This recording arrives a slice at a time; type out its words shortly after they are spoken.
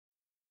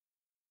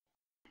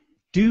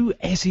Do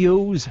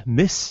SEOs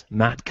miss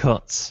Matt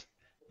cuts?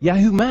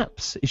 Yahoo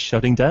Maps is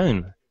shutting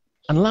down.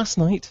 And last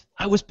night,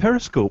 I was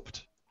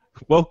periscoped.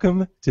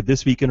 Welcome to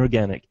This Week in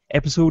Organic,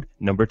 episode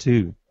number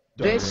 2.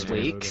 This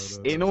Week's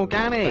in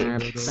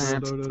Organic.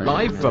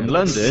 Live from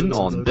London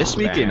on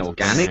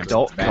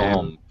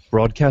thisweekinorganic.com.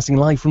 Broadcasting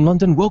live from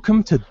London,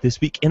 welcome to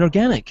This Week in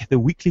Organic, the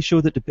weekly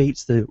show that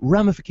debates the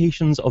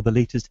ramifications of the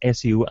latest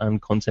SEO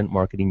and content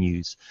marketing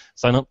news.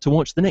 Sign up to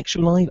watch the next show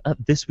live at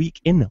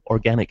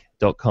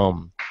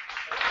thisweekinorganic.com.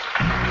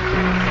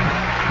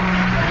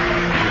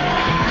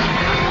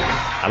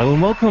 Hello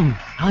and welcome.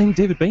 I'm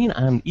David Bain,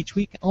 and each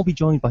week I'll be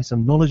joined by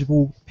some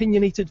knowledgeable,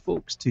 opinionated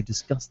folks to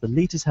discuss the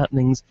latest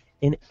happenings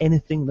in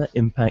anything that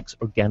impacts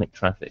organic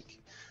traffic.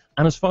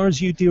 And as far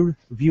as you, dear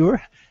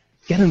viewer,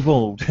 get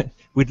involved.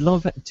 We'd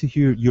love to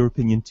hear your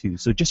opinion too.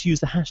 So just use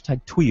the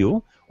hashtag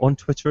TWIO on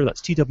Twitter,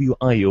 that's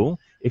TWIO,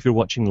 if you're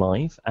watching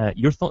live.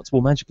 Your thoughts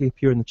will magically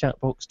appear in the chat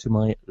box to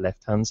my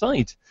left-hand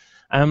side.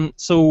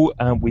 So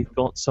we've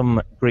got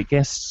some great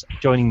guests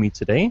joining me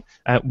today.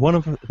 One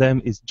of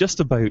them is just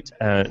about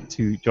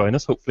to join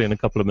us, hopefully in a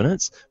couple of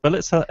minutes. But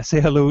let's say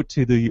hello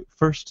to the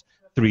first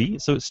three.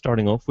 So it's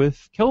starting off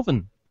with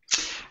Kelvin.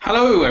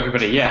 Hello,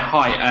 everybody. Yeah,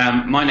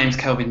 hi. My name's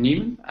Kelvin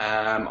Newman.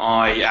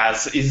 I,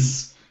 as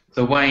is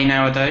the way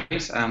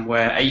nowadays,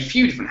 wear a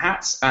few different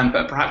hats,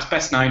 but perhaps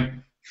best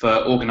known for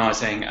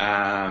organising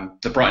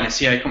the Brighton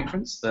SEO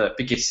conference, the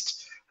biggest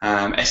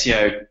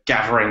SEO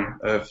gathering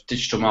of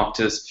digital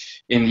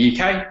marketers in the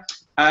UK,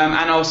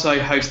 and also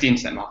host the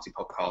Internet Marketing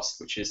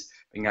Podcast, which has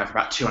been going for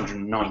about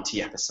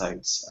 290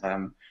 episodes,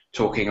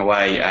 talking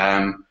away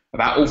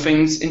about all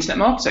things internet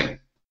marketing.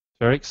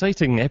 Very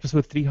exciting.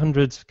 Episode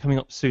 300 coming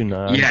up soon.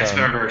 Yes,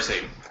 very, very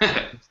soon.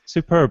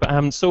 Superb.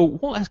 So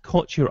what has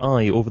caught your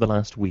eye over the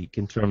last week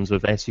in terms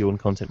of SEO and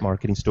content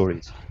marketing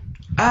stories?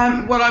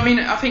 Well, I mean,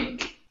 I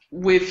think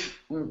with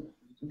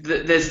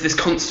there's this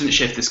constant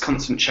shift, this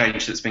constant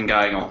change that's been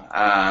going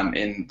on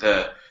in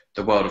the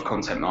world of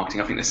content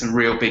marketing. I think there's some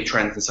real big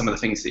trends, and some of the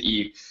things that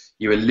you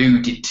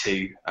alluded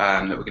to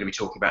that we're going to be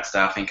talking about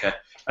today, I think are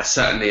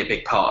certainly a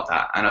big part of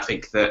that. And I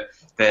think that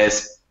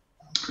there's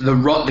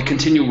the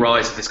continual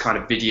rise of this kind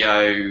of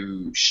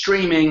video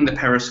streaming, the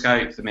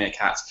Periscope, the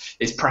meerkats,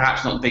 is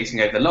perhaps not the biggest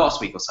thing over the last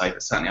week or so,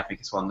 but certainly I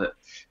think it's one that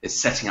is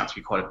setting up to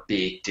be quite a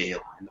big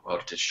deal in the world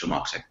of digital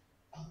marketing.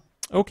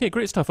 Okay,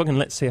 great stuff. Okay,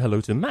 let's say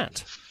hello to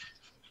Matt.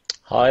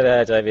 Hi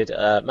there, David.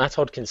 Matt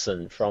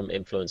Hodkinson from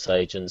Influence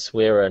Agents.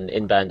 We're an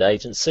inbound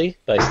agency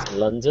based in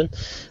London,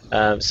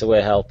 so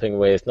we're helping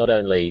with not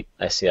only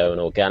SEO and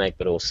organic,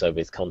 but also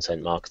with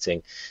content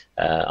marketing.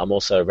 I'm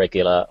also a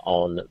regular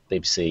on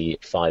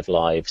BBC 5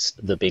 Live's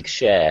The Big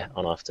Share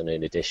on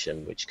Afternoon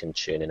Edition, which can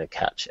tune in and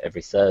catch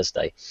every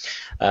Thursday.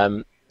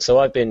 So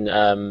I've been,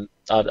 I'm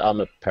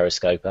a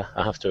periscoper,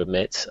 I have to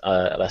admit,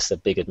 that's a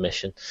big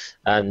admission.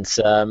 And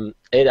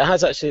it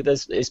has actually,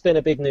 it's been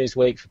a big news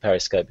week for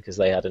Periscope because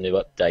they had a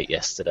new update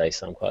yesterday,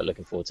 so I'm quite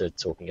looking forward to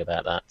talking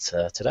about that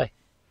today.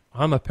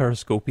 I'm a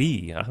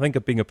periscopee. I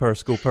think being a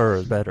periscoper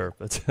is better,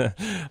 but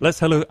let's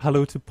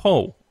hello to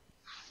Paul.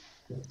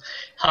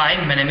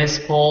 Hi, my name is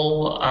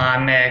Paul.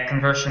 I'm a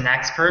conversion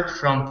expert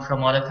from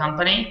Promodo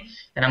company,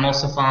 and I'm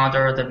also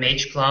founder of the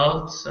Mage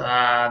Cloud,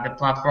 the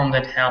platform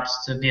that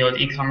helps to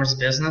build e-commerce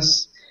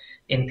business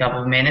in a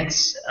couple of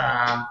minutes.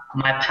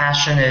 My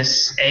passion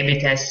is A/B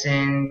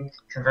testing,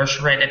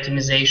 conversion rate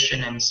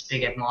optimization, and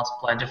speak at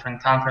multiple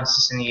different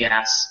conferences in the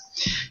US.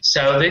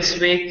 So this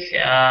week,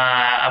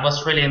 I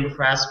was really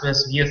impressed with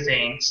a few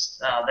things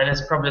that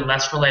is probably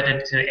less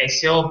related to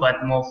SEO,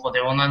 but more for the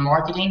online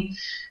marketing.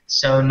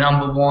 So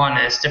number one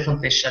is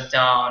definitely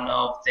shutdown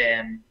of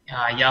the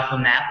Yahoo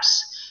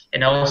Maps,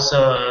 and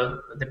also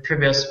the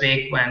previous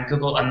week when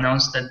Google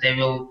announced that they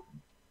will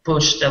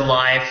push the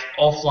live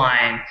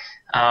offline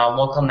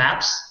local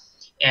maps.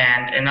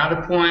 And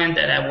another point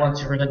that I want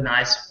to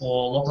recognize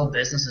for local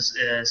businesses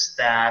is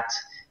that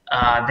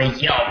the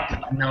Yelp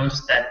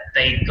announced that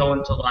they're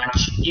going to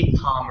launch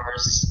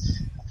e-commerce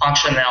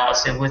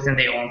functionality within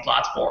their own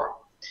platform.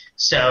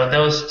 So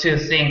those two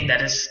things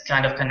that is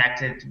kind of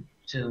connected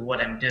to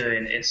what I'm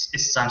doing is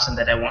something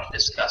that I want to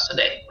discuss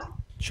today.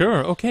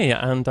 Sure, okay,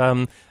 and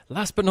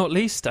last but not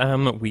least,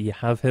 we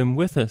have him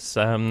with us.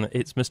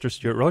 It's Mr.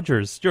 Stuart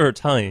Rogers. Stuart,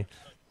 hi.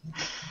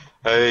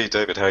 Hey,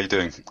 David, how are you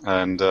doing?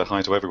 And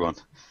hi to everyone.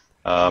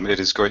 It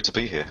is great to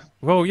be here.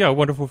 Well, yeah,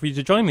 wonderful for you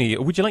to join me.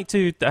 Would you like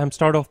to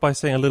start off by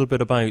saying a little bit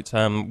about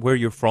where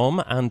you're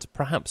from and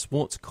perhaps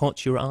what's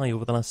caught your eye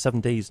over the last 7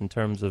 days in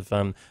terms of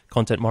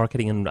content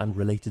marketing and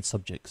related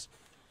subjects?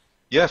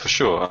 Yeah, for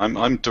sure.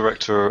 I'm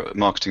Director of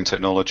Marketing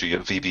Technology at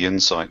VB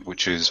Insight,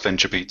 which is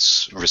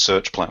VentureBeat's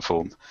research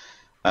platform.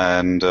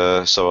 And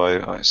so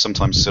I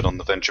sometimes sit on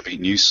the VentureBeat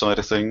news side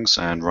of things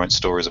and write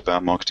stories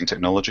about marketing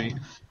technology.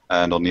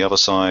 And on the other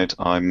side,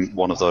 I'm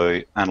one of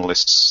the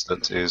analysts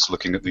that is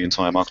looking at the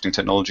entire marketing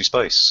technology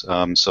space.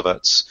 So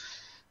that's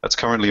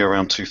currently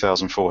around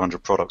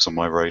 2,400 products on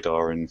my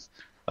radar in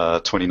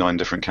 29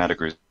 different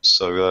categories.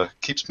 So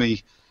keeps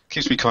me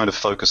kind of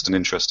focused and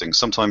interesting.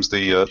 Sometimes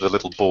the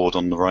little board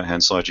on the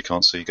right-hand side you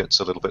can't see gets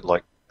a little bit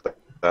like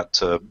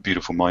that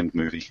Beautiful Mind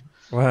movie.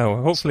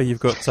 Wow, hopefully you've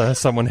got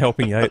someone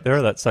helping you out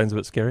there. That sounds a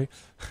bit scary.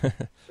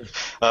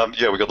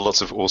 Yeah, we've got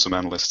lots of awesome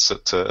analysts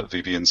at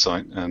VB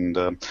Insight, and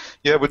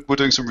yeah, we're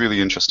doing some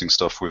really interesting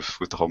stuff with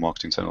the whole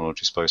marketing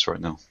technology space right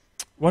now.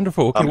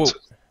 Wonderful. Okay, well,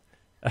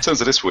 in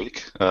terms of this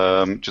week,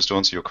 just to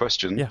answer your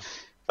question, yeah.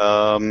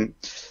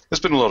 There's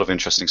been a lot of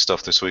interesting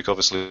stuff this week.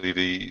 Obviously,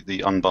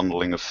 the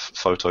unbundling of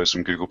photos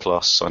from Google+.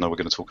 I know we're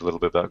going to talk a little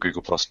bit about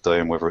Google+ today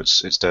and whether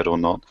it's dead or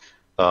not.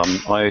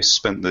 I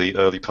spent the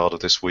early part of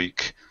this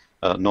week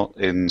not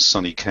in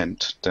sunny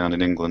Kent down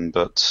in England,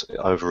 but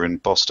over in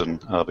Boston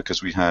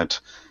because we had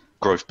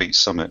Growth Beat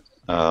Summit,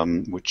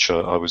 which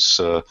I was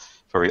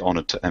very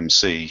honoured to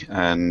MC.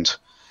 And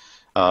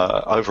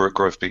over at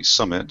Growth Beat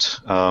Summit,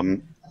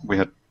 we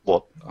had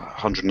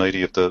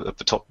 180 of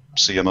the top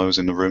CMOs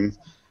in the room.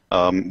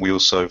 We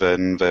also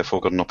then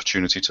therefore got an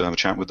opportunity to have a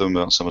chat with them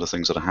about some of the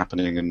things that are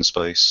happening in the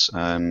space,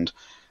 and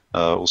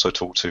also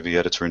talk to the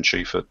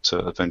editor-in-chief at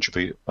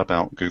VentureBeat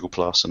about Google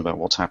Plus and about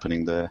what's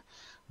happening there.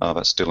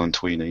 That's Dylan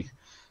Tweeney.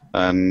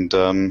 And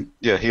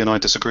yeah, he and I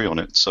disagree on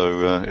it,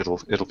 so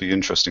it'll be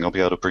interesting. I'll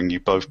be able to bring you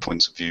both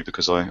points of view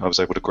because I was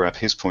able to grab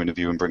his point of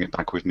view and bring it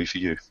back with me for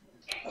you.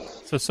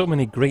 So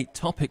many great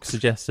topics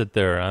suggested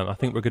there. I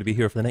think we're going to be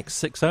here for the next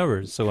 6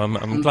 hours. So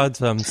I'm glad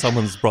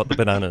someone's brought the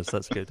bananas.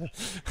 That's good.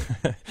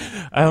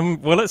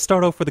 Well, let's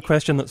start off with a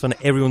question that's on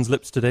everyone's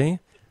lips today.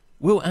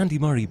 Will Andy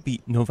Murray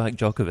beat Novak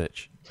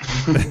Djokovic?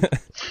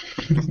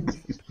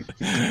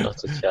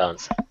 Not a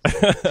chance.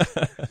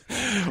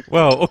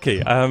 Well,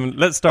 okay.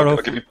 Let's start off.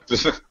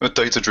 A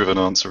data-driven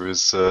answer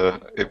is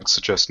it would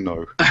suggest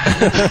no.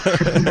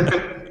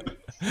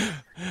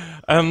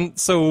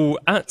 So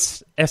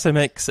at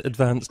SMX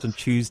Advanced on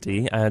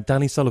Tuesday,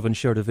 Danny Sullivan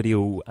shared a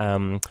video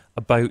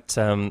about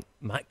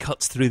Matt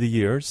Cutts through the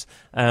years.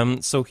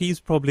 So he's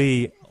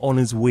probably on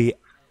his way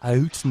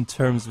out in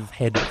terms of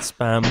head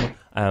spam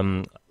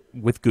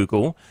with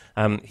Google.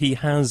 He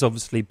has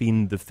obviously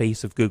been the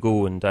face of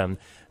Google and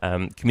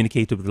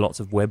communicated with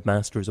lots of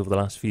webmasters over the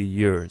last few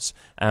years.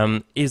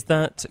 Is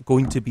that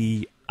going to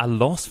be a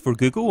loss for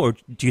Google, or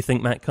do you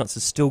think Matt Cutts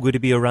is still going to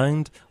be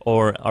around,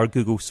 or are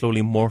Google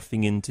slowly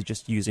morphing into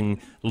just using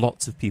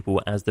lots of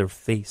people as their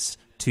face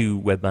to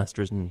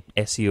webmasters and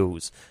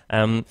SEOs?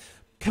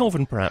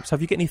 Kelvin, perhaps, have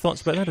you got any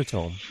thoughts about that at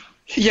all?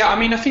 Yeah, I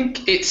mean, I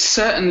think it's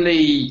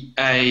certainly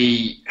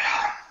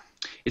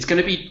it's going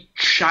to be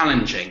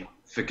challenging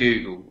for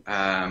Google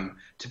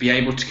to be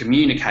able to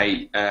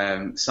communicate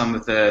some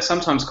of the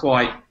sometimes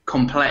quite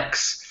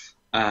complex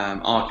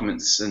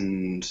arguments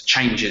and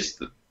changes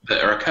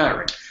that are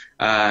occurring.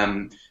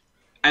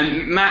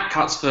 And Matt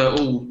Cutts, for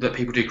all that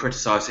people do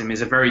criticise him,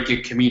 is a very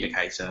good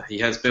communicator. He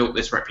has built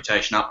this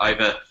reputation up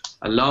over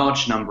a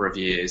large number of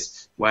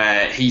years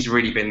where he's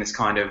really been this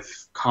kind of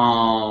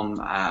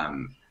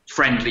calm,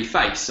 friendly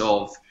face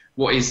of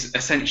what is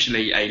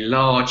essentially a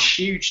large,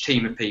 huge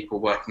team of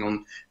people working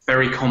on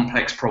very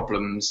complex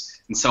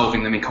problems and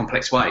solving them in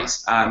complex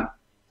ways.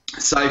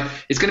 So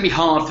it's going to be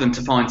hard for them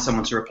to find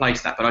someone to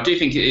replace that. But I do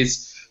think it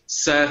is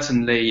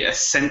certainly a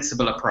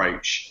sensible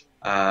approach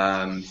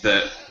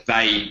that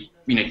they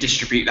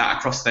distribute that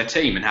across their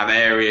team and have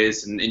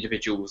areas and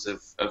individuals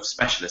of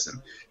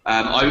specialism.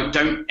 I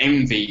don't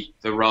envy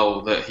the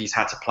role that he's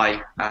had to play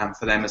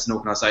for them as an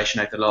organisation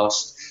over the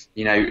last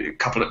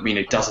couple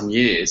of dozen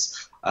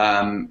years.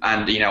 And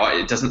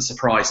it doesn't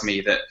surprise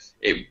me that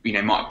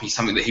it might be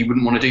something that he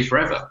wouldn't want to do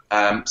forever.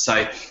 So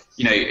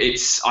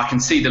I can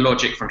see the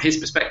logic from his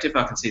perspective.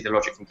 I can see the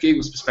logic from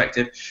Google's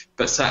perspective.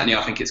 But certainly,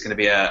 I think it's going to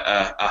be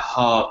a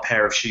hard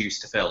pair of shoes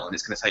to fill, and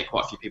it's going to take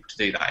quite a few people to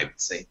do that, I would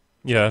see.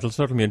 Yeah, it'll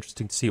certainly be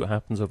interesting to see what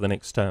happens over the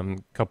next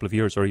couple of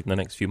years or even the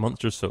next few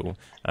months or so.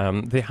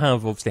 They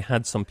have obviously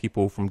had some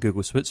people from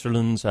Google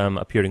Switzerland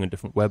appearing on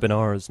different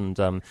webinars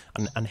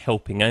and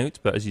helping out,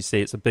 but as you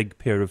say, it's a big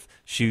pair of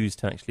shoes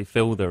to actually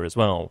fill there as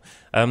well.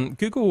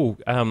 Google,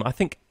 I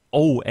think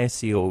all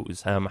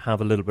SEOs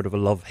have a little bit of a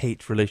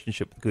love-hate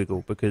relationship with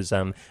Google because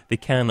they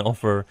can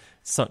offer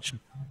such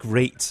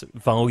great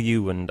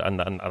value and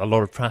a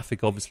lot of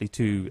traffic, obviously,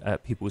 to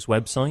people's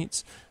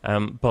websites,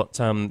 but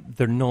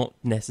they're not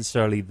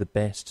necessarily the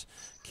best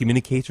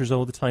communicators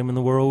all the time in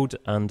the world,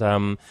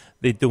 and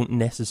they don't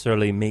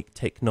necessarily make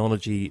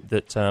technology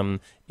that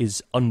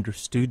is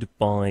understood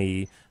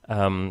by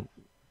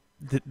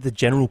the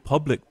general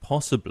public,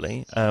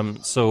 possibly.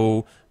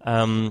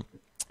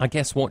 I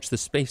guess watch the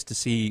space to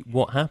see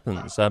what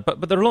happens.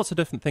 But there are lots of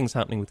different things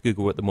happening with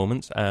Google at the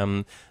moment.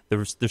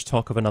 There's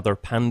talk of another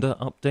Panda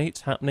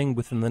update happening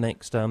within the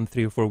next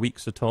 3 or 4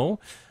 weeks at all.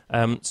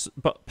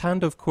 But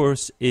Panda, of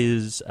course,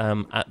 is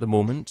at the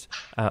moment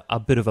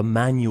a bit of a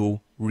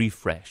manual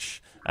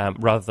refresh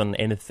rather than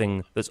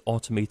anything that's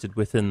automated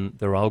within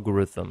their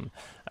algorithm.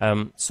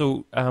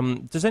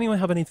 Does anyone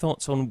have any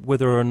thoughts on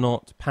whether or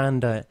not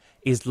Panda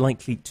is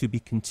likely to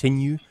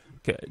continue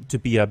to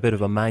be a bit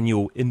of a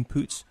manual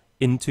input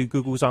into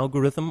Google's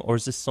algorithm, or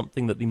is this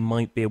something that they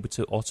might be able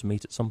to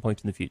automate at some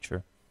point in the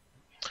future?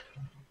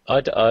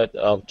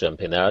 I'll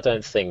jump in there. I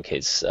don't think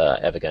it's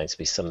ever going to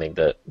be something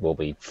that will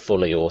be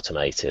fully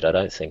automated. I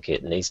don't think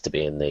it needs to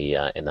be in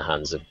the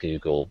hands of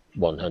Google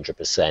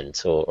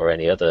 100% or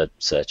any other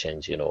search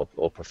engine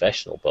or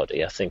professional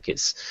body. I think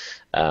it's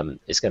going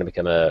to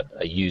become a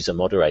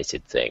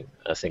user-moderated thing.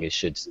 I think it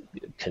should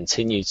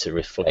continue to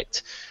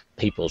reflect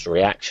people's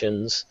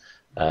reactions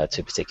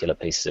to particular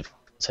pieces of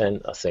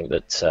content. I think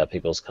that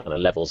people's kind of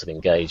levels of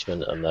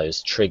engagement and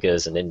those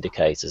triggers and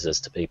indicators as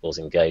to people's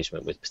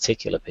engagement with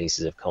particular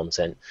pieces of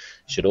content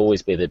should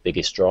always be the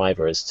biggest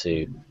driver as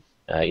to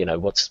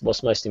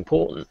what's most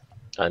important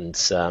and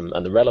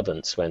the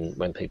relevance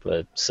when people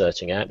are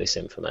searching out this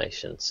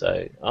information.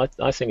 So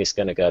I think it's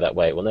going to go that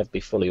way. It will never be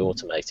fully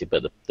automated,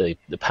 but the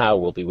power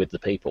will be with the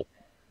people.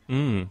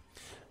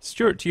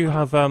 Stuart, do you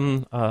have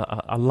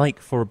a like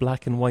for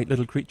black and white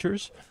little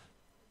creatures?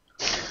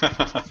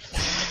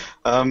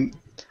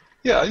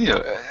 Yeah,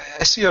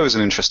 SEO is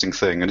an interesting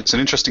thing, and it's an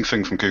interesting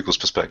thing from Google's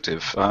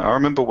perspective. I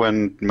remember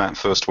when Matt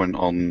first went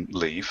on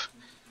leave,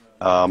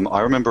 I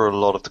remember a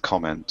lot of the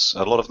comments.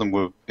 A lot of them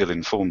were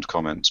ill-informed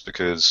comments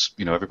because,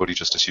 everybody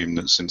just assumed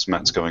that since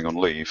Matt's going on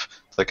leave,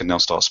 they can now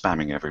start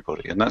spamming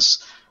everybody, and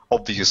that's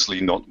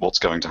obviously not what's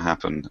going to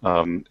happen.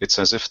 It's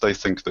as if they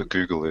think that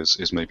Google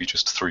is maybe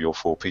just 3 or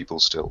 4 people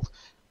still,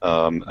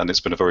 and it's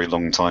been a very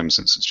long time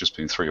since it's just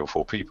been 3 or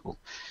 4 people.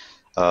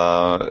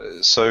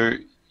 So,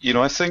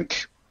 I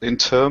think in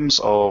terms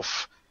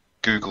of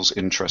Google's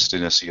interest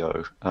in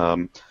SEO,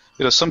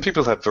 some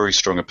people have very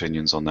strong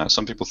opinions on that.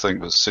 Some people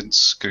think that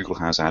since Google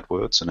has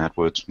AdWords and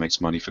AdWords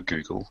makes money for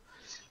Google,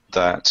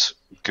 that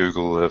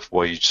Google have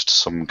waged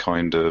some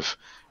kind of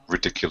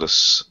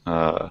ridiculous,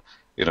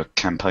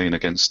 campaign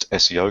against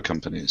SEO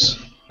companies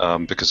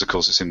because, of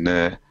course, it's in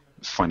their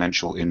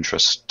financial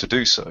interest to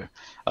do so.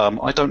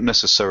 I don't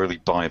necessarily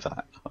buy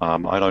that.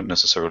 I don't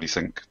necessarily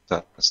think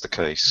that's the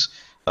case.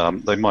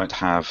 They might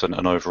have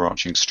an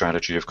overarching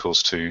strategy, of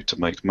course, to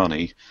make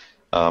money.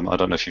 I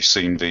don't know if you've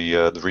seen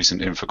the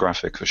recent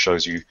infographic that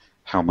shows you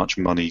how much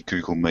money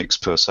Google makes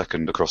per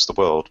second across the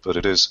world, but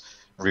it is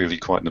really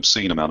quite an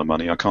obscene amount of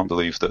money. I can't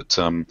believe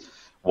that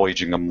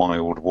waging a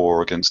mild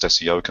war against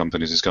SEO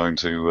companies is going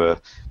to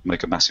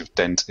make a massive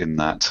dent in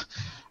that.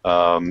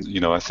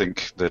 I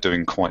think they're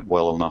doing quite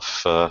well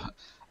enough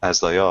as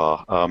they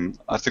are.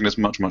 I think there's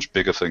much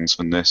bigger things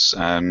than this,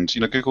 and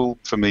Google,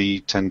 for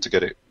me, tend to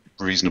get it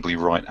reasonably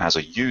right as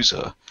a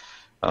user.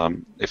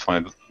 If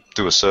I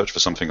do a search for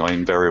something, I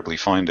invariably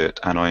find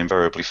it, and I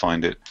invariably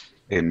find it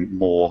in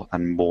more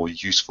and more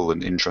useful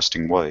and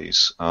interesting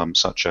ways,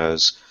 such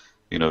as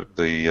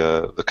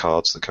the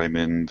cards that came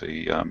in,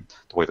 the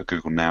way that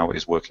Google Now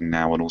is working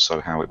now, and also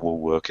how it will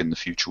work in the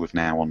future with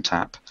Now on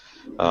tap.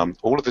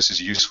 All of this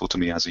is useful to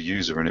me as a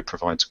user, and it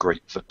provides a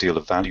great deal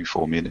of value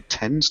for me, and it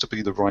tends to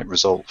be the right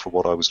result for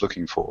what I was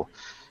looking for.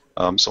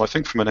 So I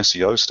think from an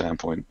SEO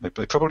standpoint,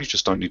 they probably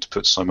just don't need to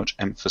put so much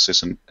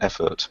emphasis and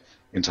effort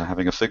into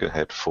having a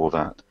figurehead for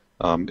that.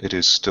 It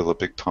is still a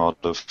big part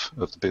of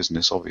the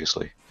business,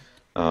 obviously.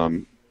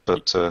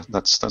 But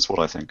that's what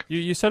I think.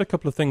 You said a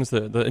couple of things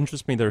that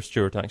interest me there,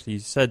 Stuart, actually. You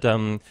said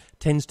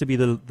tends to be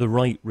the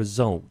right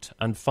result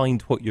and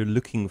find what you're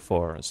looking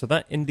for. So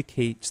that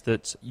indicates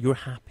that you're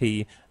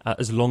happy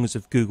as long as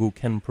if Google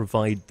can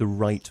provide the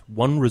right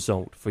one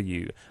result for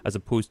you as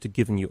opposed to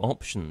giving you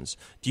options.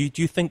 Do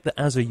you think that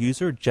as a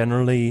user,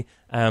 generally,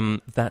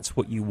 that's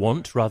what you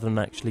want rather than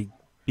actually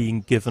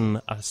being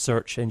given a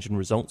search engine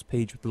results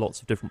page with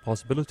lots of different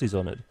possibilities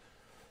on it?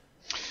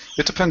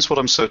 It depends what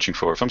I'm searching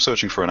for. If I'm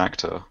searching for an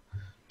actor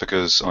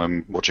because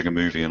I'm watching a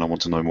movie and I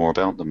want to know more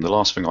about them, the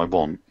last thing I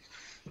want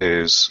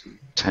is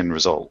 10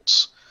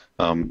 results.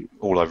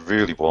 All I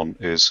really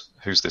want is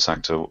who's this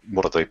actor,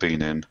 what have they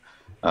been in.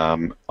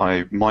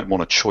 I might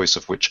want a choice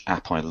of which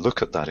app I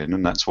look at that in,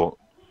 and that's what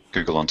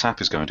Google on Tap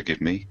is going to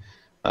give me.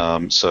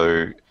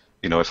 So,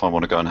 if I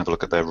want to go and have a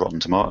look at their Rotten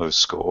Tomatoes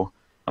score,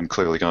 I'm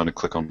clearly going to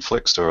click on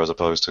Flickster as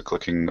opposed to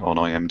clicking on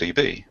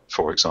IMDb,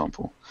 for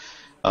example.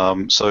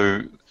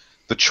 So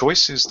the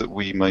choices that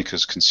we make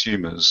as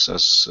consumers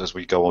as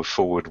we go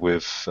forward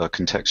with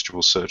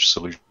contextual search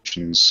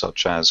solutions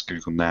such as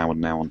Google Now and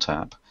Now on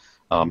Tap,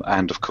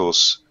 and of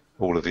course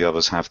all of the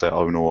others have their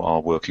own or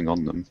are working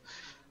on them,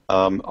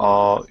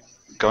 are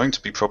going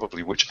to be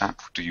probably which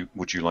app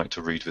would you like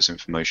to read this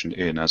information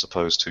in, as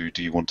opposed to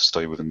do you want to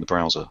stay within the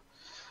browser.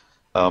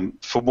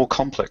 For more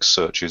complex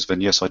searches,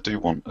 then yes, I do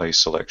want a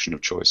selection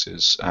of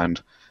choices,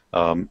 and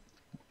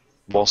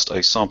whilst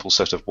a sample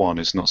set of 1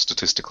 is not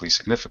statistically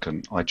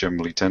significant, I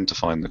generally tend to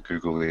find that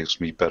Google gives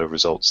me better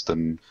results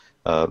than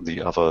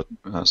the other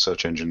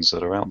search engines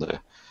that are out there.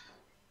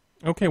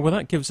 Okay, well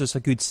that gives us a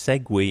good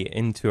segue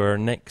into our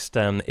next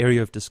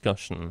area of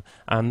discussion,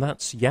 and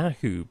that's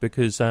Yahoo,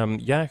 because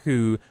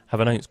Yahoo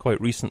have announced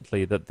quite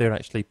recently that they're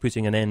actually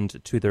putting an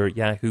end to their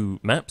Yahoo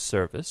Maps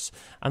service,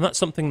 and that's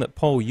something that,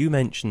 Paul, you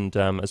mentioned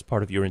as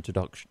part of your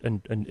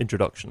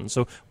introduction.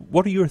 So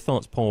what are your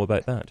thoughts, Paul,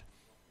 about that?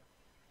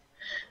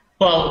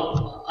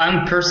 Well,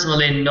 I'm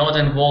personally not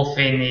involved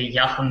in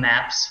Yahoo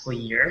Maps for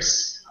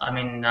years. I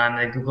mean, I'm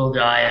a Google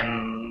guy.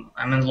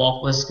 I'm in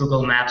love with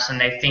Google Maps,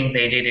 and I think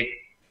they did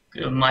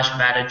a much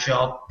better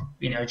job.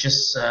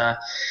 Just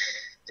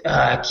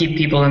keep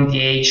people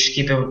engaged,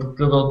 keep a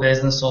Google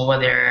business over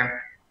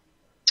there.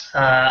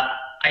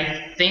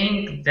 I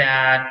think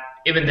that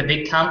even the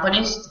big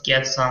companies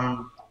get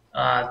some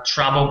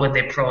trouble with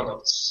their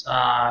products.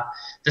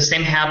 The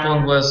same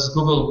happened with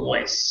Google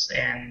Voice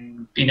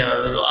and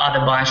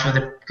other bunch of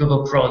the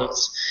Google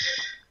products.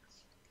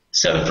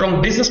 So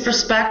from business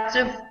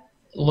perspective,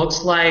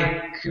 looks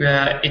like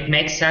it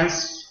makes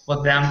sense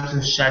for them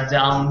to shut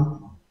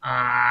down.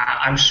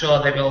 I'm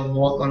sure they will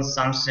work on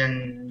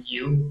something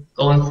new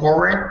going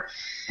forward.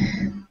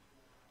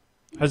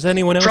 Has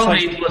anyone else?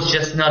 Probably it was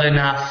just not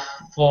enough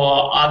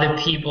for other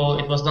people.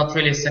 It was not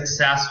really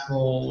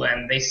successful,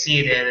 and they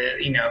see that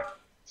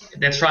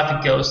the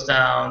traffic goes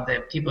down,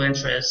 the people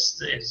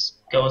interest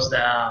goes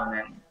down,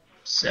 and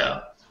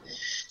so.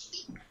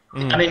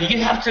 I mean, you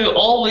have to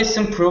always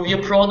improve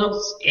your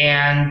products,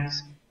 and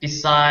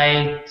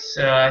besides,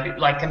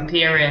 like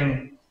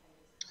comparing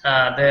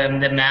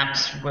the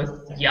maps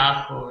with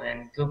Yahoo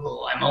and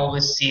Google, I'm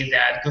always see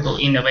that Google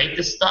innovate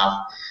this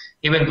stuff.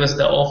 Even with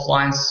the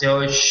offline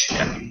search,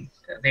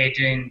 they're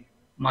doing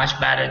much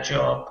better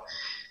job.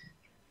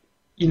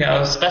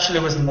 Especially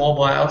with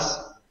mobiles,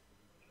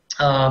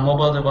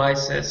 mobile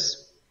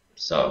devices.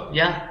 So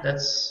yeah,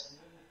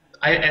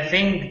 I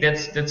think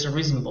that's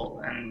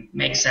reasonable and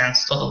makes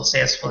sense. Total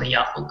sense for the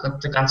Yahoo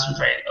to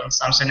concentrate on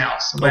something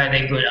else where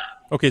they're good at.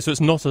 Okay, so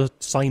it's not a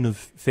sign of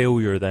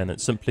failure then.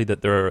 It's simply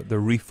that they're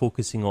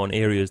refocusing on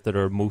areas that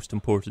are most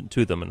important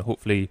to them, and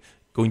hopefully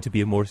going to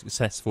be a more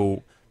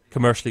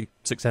commercially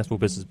successful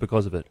business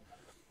because of it.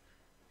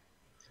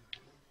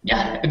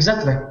 Yeah,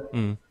 exactly.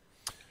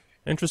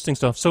 Interesting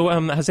stuff. So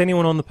has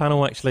anyone on the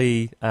panel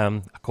actually,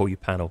 I call you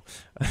panel,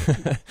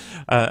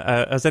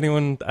 has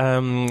anyone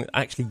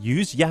actually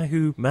used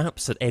Yahoo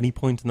Maps at any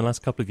point in the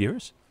last couple of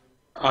years?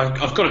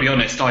 I've got to be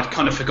honest, I'd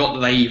kind of forgot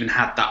that they even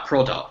had that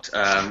product,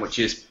 which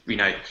is,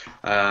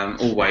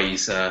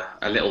 always a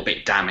little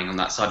bit damning on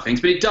that side of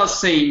things. But it does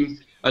seem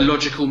a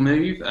logical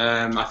move.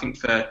 I think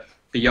for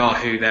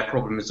Yahoo, their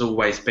problem has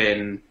always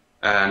been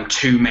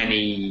too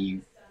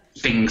many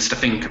things to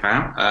think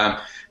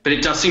about. But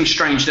it does seem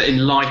strange that in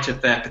light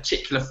of their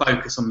particular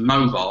focus on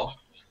mobile,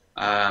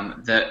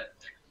 that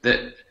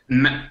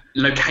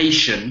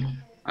location,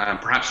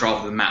 perhaps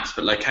rather than maps,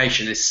 but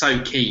location is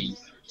so key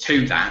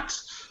to that.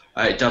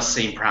 It does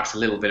seem perhaps a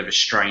little bit of a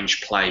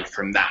strange play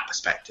from that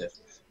perspective.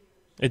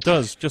 It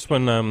does, just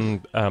when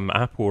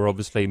Apple are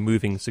obviously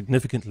moving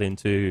significantly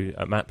into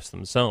maps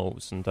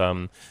themselves.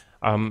 And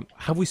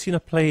have we seen a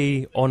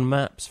play on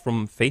maps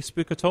from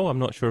Facebook at all? I'm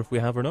not sure if we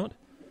have or not.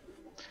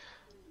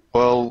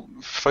 Well,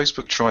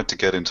 Facebook tried to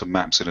get into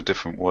maps in a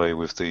different way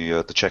with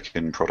the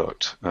check-in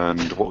product,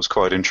 and what was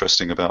quite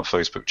interesting about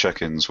Facebook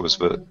check-ins was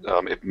that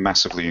it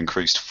massively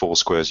increased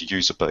Foursquare's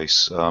user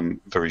base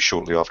very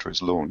shortly after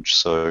its launch.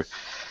 So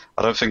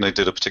I don't think they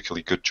did a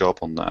particularly good job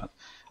on that.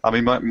 I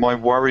mean, my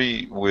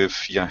worry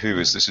with Yahoo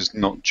is this is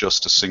not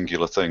just a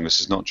singular thing. This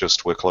is not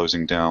just we're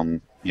closing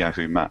down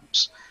Yahoo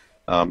Maps.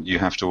 You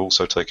have to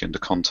also take it into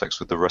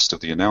context with the rest of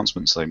the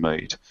announcements they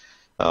made.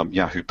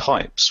 Yahoo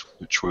Pipes,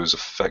 which was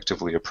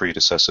effectively a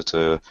predecessor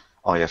to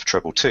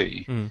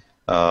IFTTT,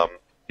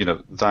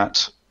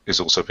 that is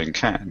also being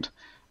canned.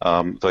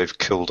 They've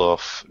killed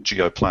off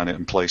GeoPlanet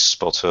and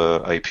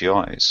PlaceSpotter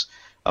APIs.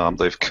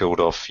 They've killed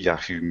off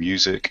Yahoo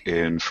Music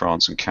in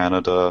France and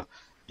Canada,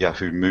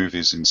 Yahoo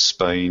Movies in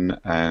Spain,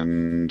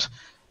 and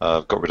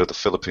got rid of the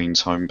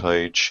Philippines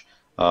homepage.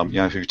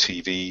 Yahoo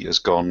TV has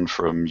gone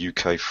from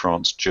UK,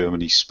 France,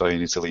 Germany,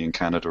 Spain, Italy, and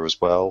Canada as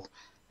well.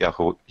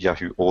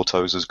 Yahoo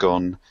Autos has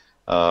gone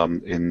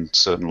in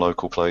certain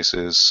local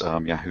places.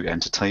 Yahoo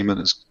Entertainment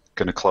is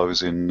going to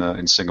close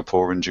in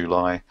Singapore in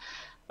July,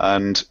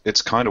 and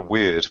it's kind of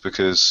weird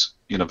because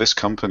this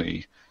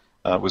company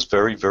was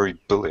very, very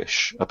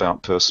bullish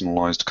about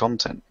personalized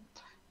content,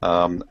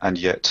 and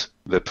yet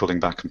they're pulling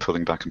back and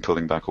pulling back and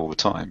pulling back all the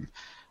time.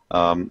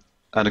 And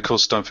of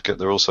course, don't forget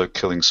they're also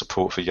killing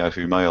support for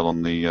Yahoo Mail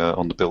on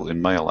the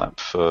built-in Mail app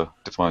for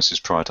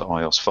devices prior to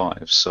iOS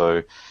 5.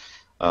 So.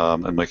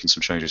 And making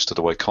some changes to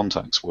the way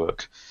contacts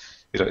work.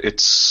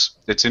 It's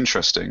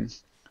interesting,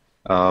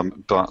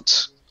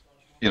 but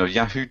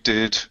Yahoo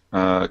did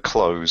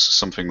close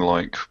something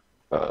like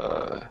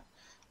I've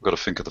got to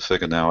think of the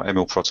figure now.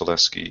 Emil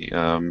Protalewski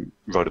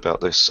wrote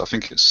about this. I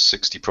think it's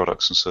 60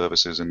 products and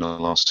services in the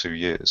last 2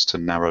 years to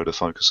narrow the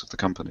focus of the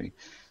company.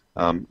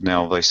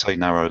 Now they say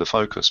narrow the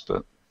focus,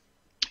 but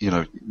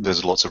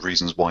there's lots of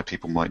reasons why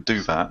people might do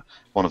that.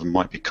 One of them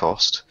might be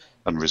cost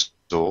and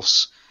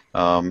resource.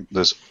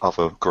 There's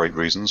other great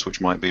reasons, which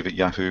might be that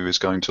Yahoo is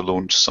going to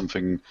launch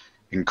something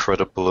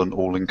incredible and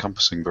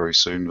all-encompassing very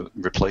soon that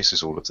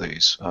replaces all of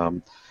these.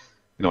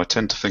 I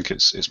tend to think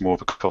it's more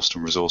of a cost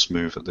and resource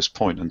move at this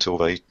point until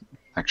they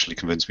actually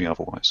convince me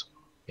otherwise.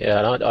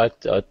 Yeah, and I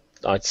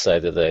I'd say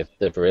that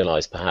they've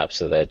realised perhaps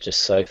that they're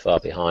just so far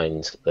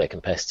behind their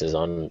competitors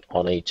on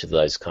each of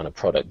those kind of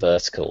product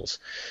verticals.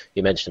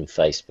 You mentioned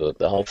Facebook.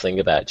 The whole thing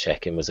about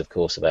check-in was, of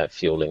course, about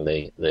fueling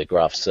the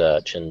graph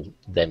search and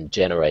then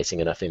generating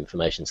enough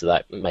information so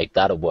that make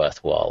that a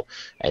worthwhile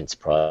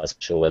enterprise.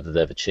 I'm sure whether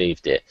they've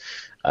achieved it.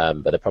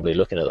 But they're probably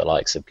looking at the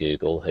likes of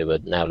Google, who are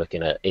now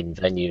looking at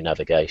in-venue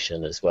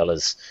navigation as well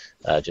as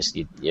just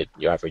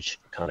your average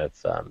kind of,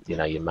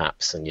 your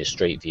maps and your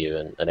street view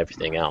and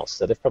everything else.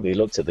 So they've probably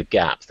looked at the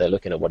gap. They're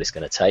looking at what it's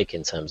going to take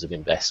in terms of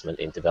investment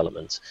in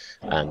development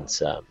and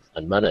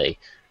money,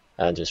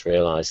 and just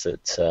realised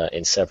that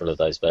in several of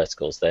those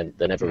verticals, they're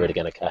never really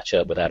going to catch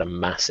up without a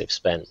massive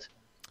spend.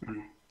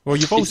 Well,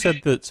 you've all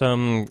said that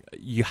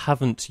you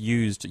haven't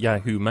used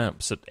Yahoo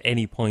Maps at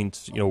any point,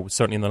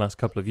 certainly in the last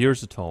couple of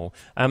years at all.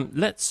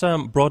 Let's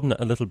broaden it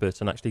a little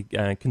bit and actually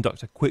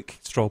conduct a quick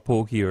straw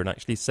poll here and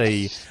actually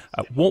say,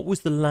 what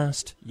was the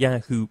last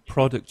Yahoo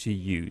product you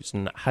used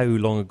and how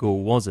long ago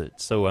was it?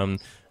 So,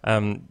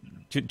 do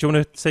you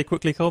want to say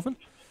quickly, Kelvin?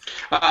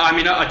 I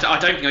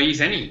don't think I use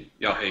any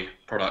Yahoo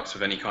products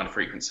with any kind of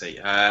frequency.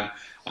 I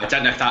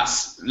don't know if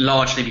that's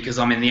largely because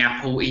I'm in the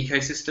Apple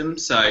ecosystem,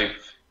 so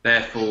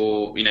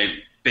therefore,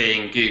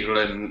 being Google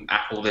and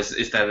Apple,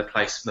 is there the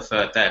place for the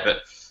third there?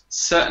 But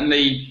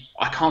certainly,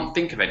 I can't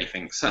think of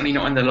anything. Certainly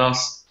not in the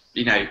last,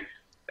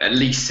 at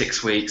least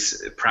 6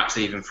 weeks, perhaps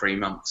even 3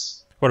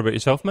 months. What about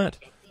yourself, Matt?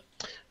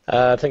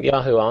 I think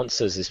Yahoo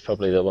Answers is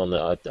probably the one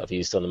that I've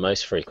used on the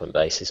most frequent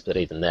basis, but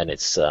even then,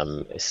 it's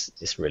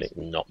really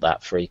not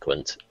that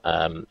frequent.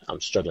 I'm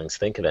struggling to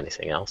think of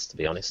anything else, to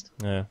be honest.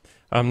 Yeah.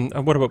 And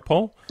what about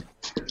Paul?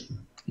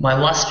 My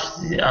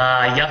last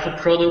Yahoo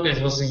product,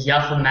 it was a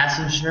Yahoo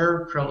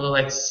Messenger, probably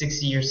like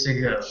 6 years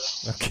ago.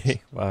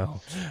 Okay,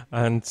 wow.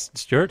 And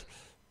Stuart?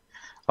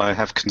 I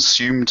have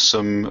consumed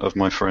some of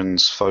my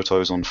friends'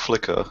 photos on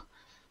Flickr,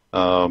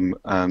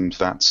 and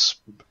that's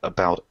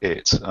about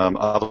it.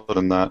 Other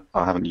than that,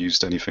 I haven't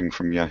used anything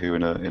from Yahoo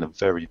in a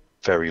very,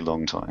 very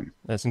long time.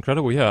 That's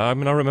incredible, yeah. I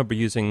remember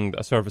using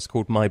a service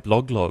called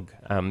MyBloglog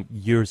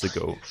years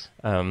ago,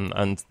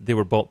 and they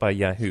were bought by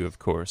Yahoo, of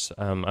course,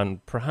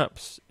 and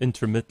perhaps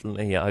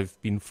intermittently I've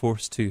been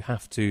forced to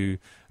have to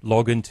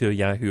log into a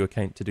Yahoo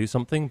account to do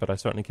something, but I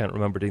certainly can't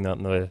remember doing that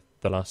in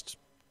the last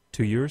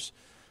 2 years.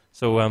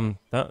 So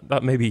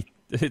that maybe,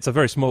 it's a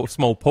very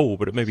small poll,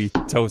 but it maybe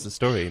tells the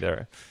story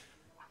there.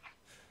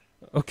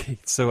 Okay,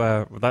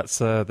 so that's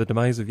the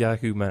demise of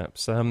Yahoo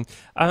Maps.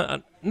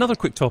 Another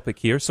quick topic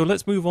here. So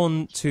let's move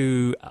on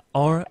to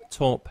our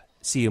top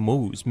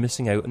CMOs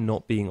missing out and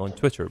not being on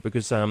Twitter,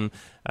 because there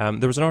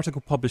was an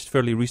article published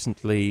fairly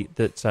recently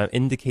that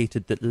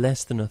indicated that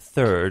less than a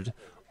third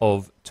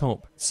of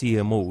top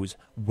CMOs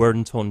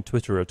weren't on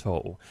Twitter at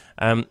all.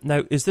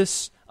 Now, is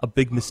this a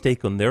big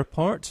mistake on their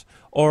part,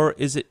 or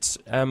is it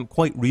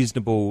quite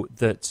reasonable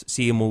that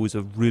CMOs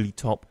of really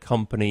top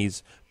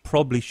companies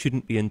probably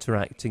shouldn't be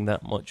interacting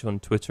that much on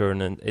Twitter,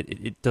 and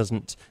it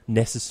doesn't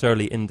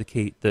necessarily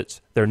indicate that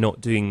they're not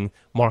doing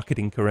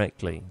marketing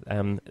correctly?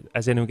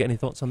 Has anyone got any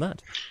thoughts on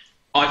that?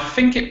 I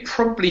think it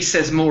probably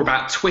says more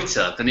about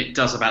Twitter than it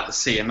does about the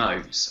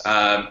CMOs.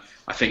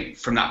 I think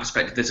from that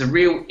perspective, there's a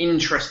real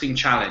interesting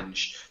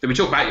challenge that we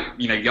talk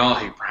about.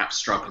 Yahoo perhaps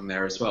struggling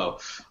there as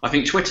well. I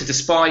think Twitter,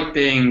 despite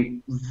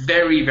being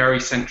very, very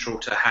central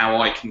to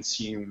how I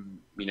consume,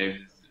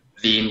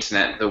 the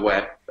internet, the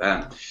web,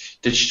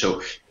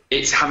 digital,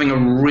 it's having a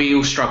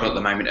real struggle at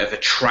the moment of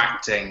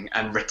attracting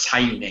and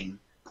retaining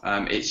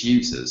its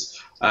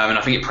users. And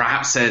I think it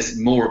perhaps says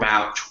more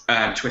about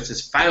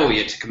Twitter's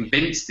failure to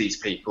convince these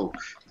people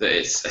that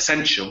it's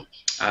essential,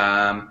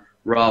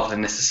 rather than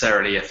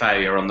necessarily a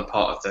failure on the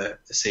part of the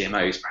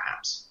CMOs,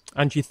 perhaps.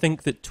 And do you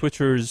think that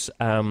Twitter's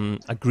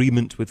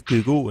agreement with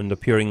Google and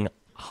appearing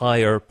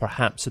higher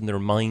perhaps in their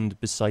mind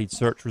besides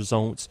search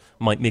results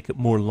might make it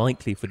more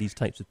likely for these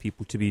types of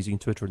people to be using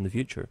Twitter in the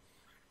future?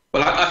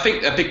 Well, I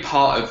think a big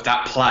part of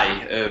that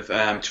play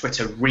of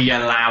Twitter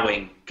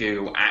re-allowing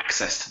Google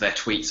access to their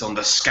tweets on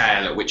the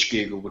scale at which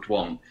Google would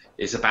want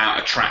is about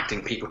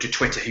attracting people to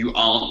Twitter who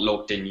aren't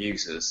logged in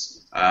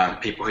users,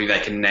 people who they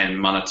can then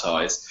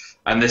monetize.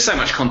 And there's so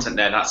much content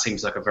there, that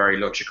seems like a very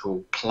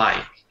logical play.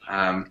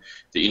 That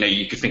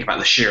you could think about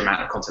the sheer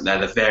amount of content there,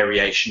 the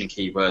variation in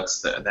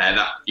keywords that are there,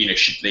 that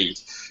should lead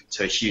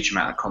to a huge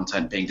amount of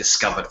content being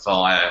discovered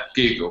via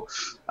Google.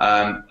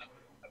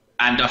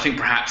 And I think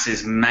perhaps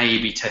is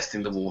maybe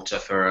testing the water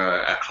for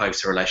a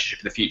closer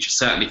relationship in the future.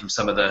 Certainly from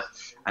some of the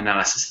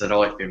analysis that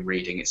I've been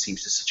reading, it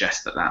seems to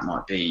suggest that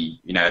might be,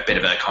 a bit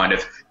of a kind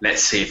of,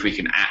 let's see if we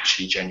can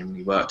actually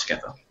genuinely work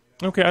together.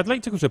 Okay, I'd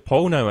like to go to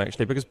Paul now,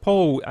 actually, because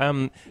Paul,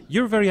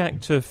 you're very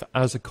active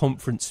as a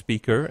conference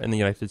speaker in the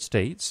United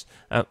States,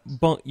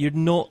 but you're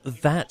not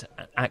that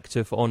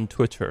active on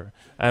Twitter.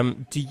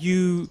 Do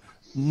you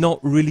not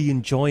really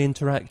enjoy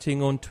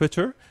interacting on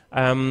Twitter,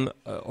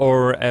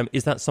 or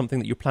is that something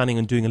that you're planning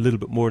on doing a little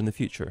bit more in the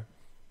future?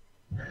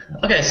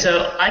 Okay,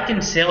 so I can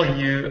tell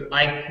you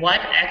I'm quite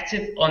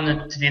active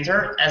on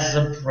Twitter as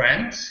a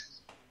brand.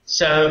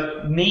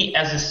 So me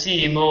as a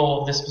CMO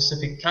of the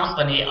specific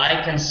company,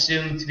 I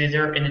consume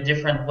Twitter in a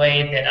different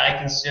way that I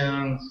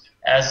consume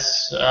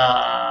as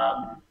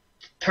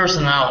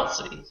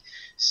personality.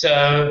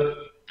 So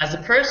as a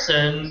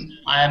person,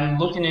 I'm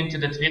looking into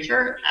the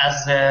Twitter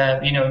as a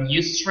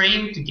news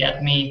stream to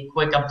get me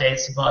quick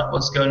updates about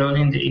what's going on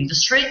in the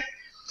industry.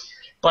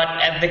 But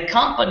at the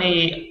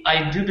company,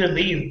 I do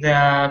believe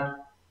that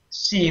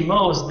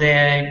CMOs,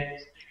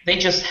 they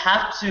just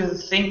have to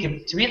think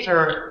of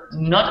Twitter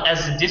not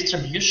as a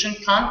distribution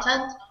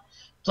content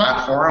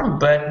platform,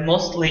 but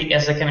mostly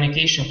as a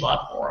communication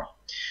platform.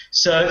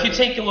 So if you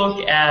take a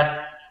look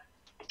at,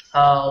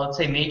 let's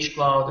say, Mage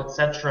Cloud,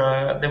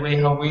 etc., the way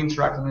how we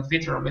interact on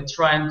Twitter, we're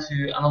trying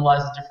to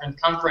analyze the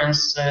different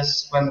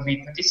conferences when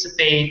we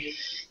participate.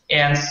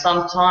 And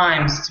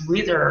sometimes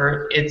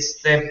Twitter, it's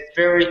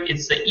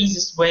the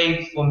easiest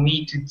way for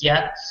me to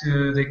get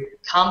to the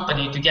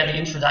company, to get the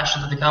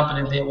introduction to the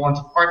company they want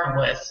to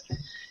partner with,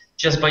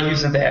 just by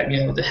using the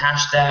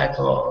hashtag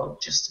or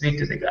just tweet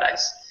to the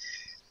guys.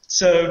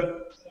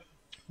 So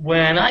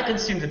when I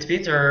consume the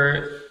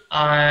Twitter,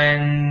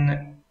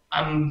 I'm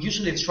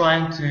usually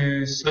trying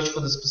to search for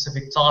the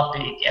specific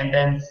topic and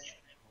then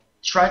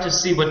try to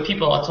see what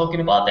people are talking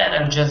about that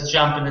and just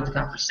jump into the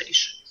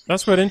conversation.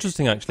 That's quite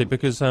interesting, actually,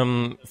 because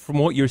from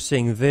what you're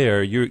saying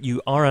there,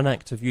 you are an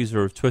active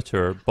user of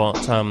Twitter,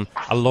 but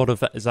a lot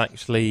of it is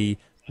actually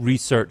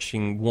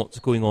researching what's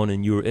going on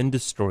in your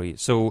industry.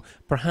 So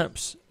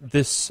perhaps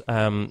this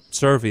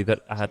survey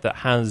that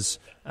has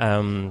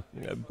been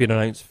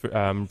announced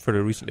fairly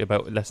recently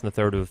about less than a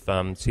third of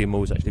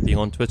CMOs actually being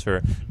on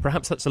Twitter,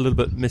 perhaps that's a little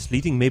bit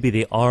misleading. Maybe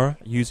they are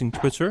using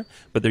Twitter,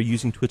 but they're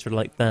using Twitter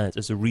like that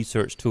as a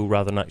research tool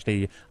rather than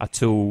actually a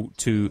tool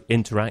to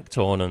interact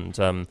on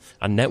and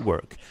a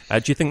network.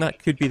 Do you think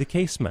that could be the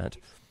case, Matt?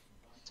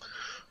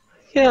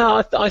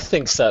 Yeah, I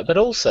think so. But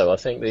also, I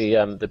think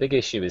the big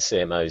issue with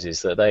CMOs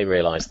is that they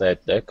realise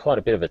they're quite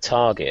a bit of a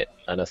target,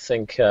 and I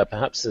think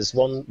perhaps there's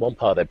one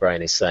part of their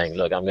brain is saying,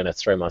 look, I'm going to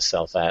throw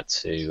myself out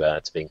to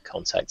being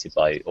contacted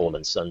by all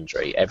and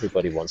sundry.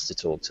 Everybody wants to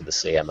talk to the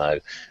CMO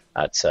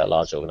at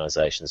large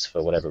organisations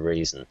for whatever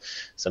reason.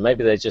 So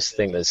maybe they just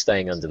think that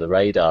staying under the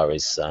radar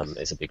is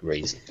a big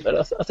reason.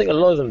 But I think a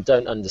lot of them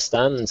don't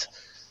understand.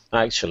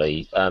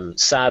 Actually,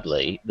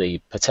 sadly, the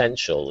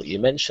potential, you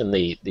mentioned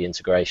the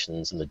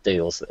integrations and the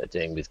deals that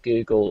they're doing with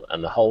Google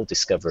and the whole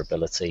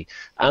discoverability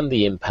and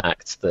the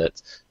impact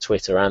that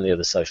Twitter and the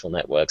other social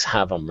networks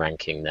have on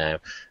ranking now,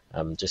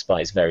 just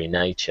by its very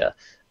nature.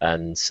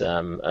 And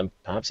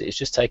perhaps it's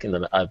just taken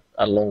them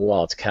a long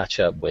while to catch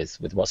up with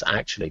what's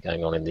actually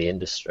going on in the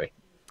industry.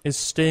 Is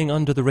staying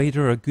under the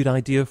radar a good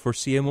idea for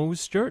CMOs,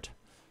 Stuart?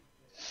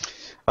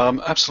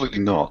 Absolutely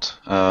not.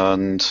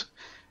 And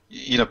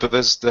but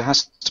there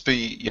has to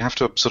be, you have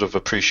to sort of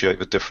appreciate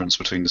the difference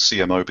between the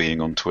CMO being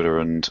on Twitter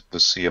and the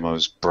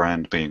CMO's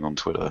brand being on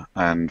Twitter,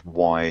 and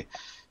why,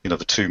 the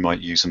two might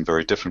use them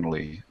very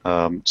differently.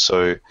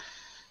 So,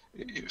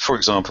 for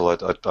example,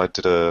 I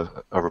did a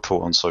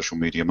report on social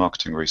media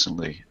marketing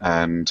recently,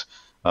 and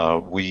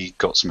we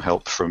got some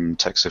help from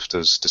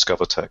TechSifter's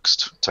Discover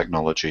Text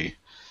technology.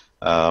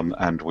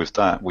 And with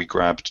that, we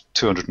grabbed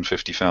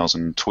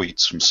 250,000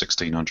 tweets from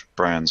 1,600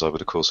 brands over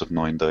the course of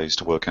 9 days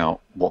to work out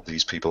what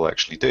these people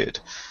actually did.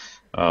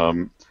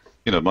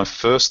 My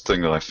first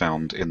thing that I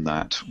found in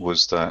that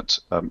was that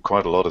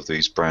quite a lot of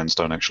these brands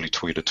don't actually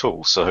tweet at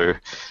all. So,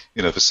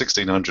 for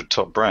 1,600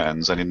 top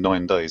brands, and in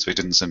 9 days, they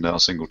didn't send out a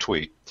single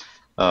tweet.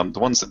 The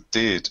ones that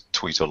did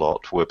tweet a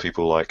lot were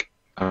people like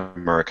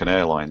American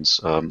Airlines,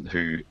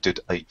 who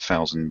did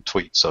 8,000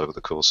 tweets over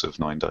the course of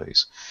 9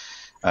 days.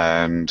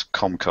 And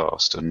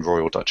Comcast and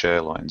Royal Dutch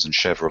Airlines and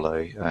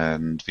Chevrolet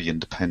and The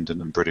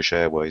Independent and British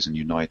Airways and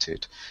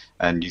United.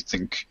 And you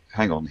think,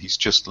 hang on, he's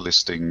just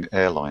listing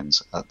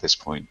airlines at this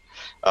point.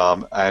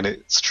 And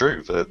it's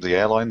true that the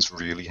airlines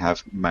really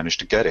have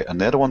managed to get it.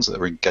 And they're the ones that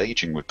are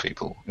engaging with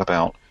people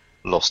about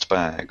lost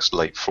bags,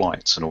 late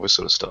flights, and all this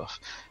sort of stuff.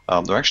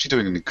 They're actually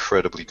doing an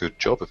incredibly good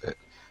job of it.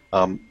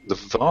 The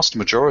vast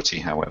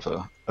majority,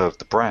 however, of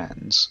the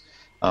brands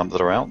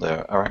that are out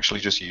there are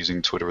actually just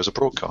using Twitter as a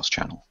broadcast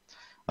channel.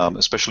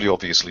 Especially,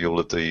 obviously, all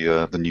of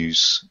the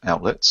news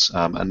outlets,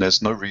 and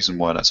there's no reason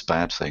why that's a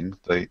bad thing.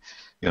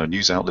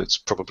 News outlets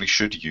probably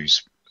should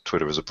use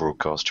Twitter as a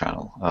broadcast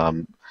channel,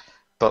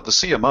 but the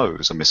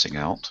CMOs are missing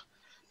out.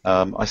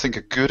 I think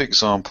a good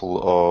example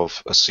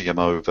of a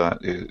CMO that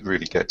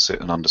really gets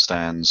it and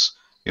understands,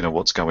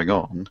 what's going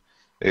on,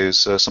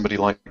 is somebody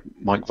like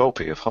Mike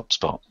Volpe of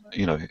HubSpot.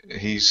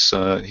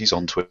 He's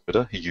on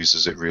Twitter. He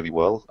uses it really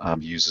well.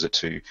 He uses it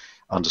to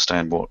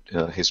understand what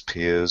his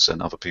peers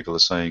and other people are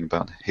saying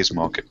about his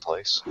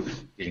marketplace.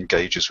 He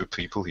engages with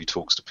people. He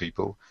talks to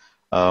people.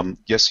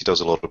 Yes, he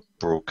does a lot of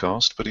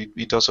broadcast, but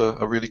he does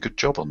a really good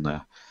job on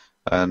there.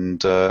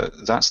 And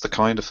that's the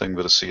kind of thing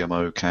that a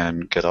CMO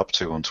can get up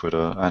to on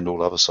Twitter and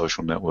all other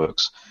social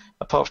networks,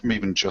 apart from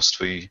even just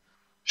the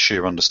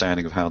sheer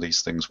understanding of how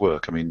these things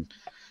work. I mean,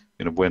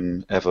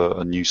 whenever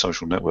a new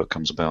social network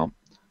comes about,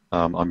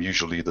 I'm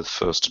usually the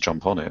first to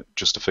jump on it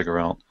just to figure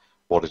out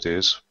what it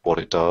is, what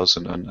it does,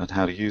 and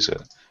how to use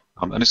it.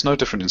 And it's no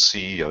different in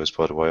CEOs,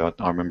 by the way.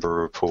 I remember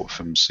a report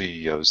from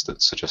CEOs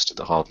that suggested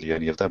that hardly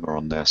any of them are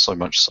on there, so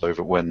much so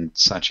that when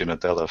Satya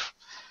Nadella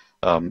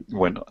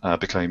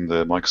became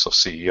the Microsoft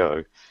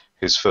CEO,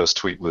 his first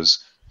tweet was,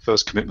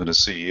 "First commitment as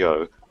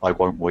CEO, I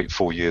won't wait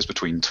 4 years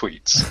between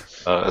tweets,"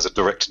 as a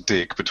direct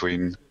dig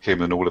between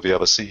him and all of the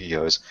other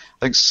CEOs.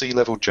 I think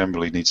C-level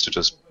generally needs to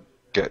just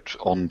get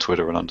on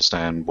Twitter and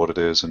understand what it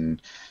is and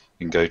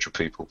engage with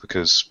people,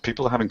 because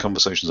people are having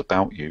conversations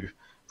about you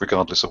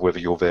regardless of whether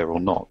you're there or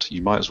not.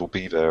 You might as well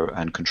be there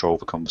and control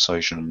the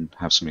conversation and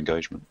have some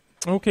engagement.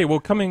 Okay, well,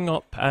 coming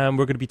up, we're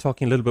going to be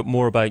talking a little bit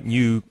more about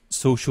new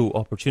social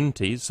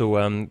opportunities, so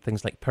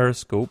things like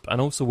Periscope, and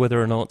also whether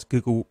or not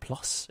Google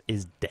Plus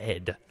is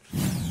dead.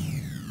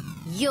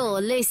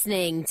 You're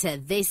listening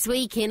to This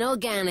Week in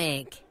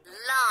Organic,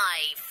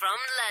 live from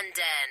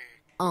London,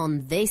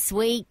 on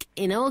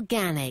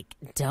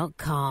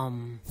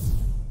thisweekinorganic.com.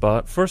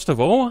 But first of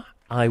all,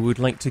 I would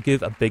like to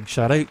give a big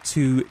shout out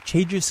to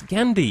Tejas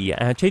Gandhi.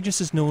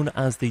 Tejas is known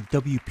as the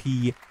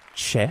WP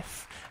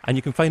Chef, and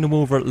you can find him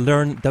over at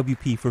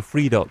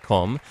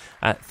learnwpforfree.com.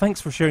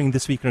 Thanks for sharing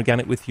This Week in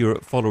Organic with your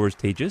followers,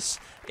 Tejas.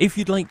 If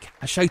you'd like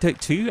a shout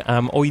out too,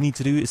 all you need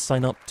to do is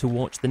sign up to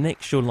watch the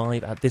next show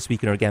live at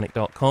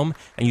thisweekinorganic.com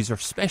and use our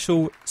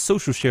special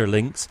social share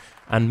links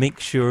and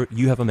make sure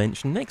you have a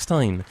mention next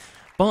time.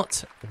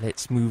 But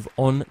let's move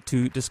on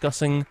to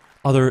discussing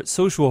other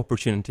social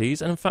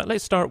opportunities, and in fact,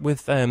 let's start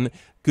with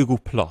Google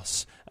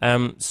Plus.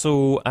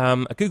 So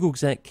a Google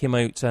exec came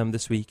out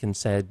this week and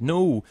said,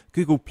 no,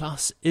 Google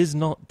Plus is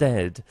not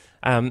dead.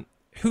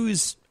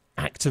 Who's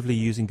actively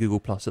using Google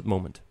Plus at the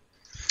moment?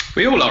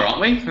 We all are,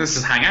 aren't we? This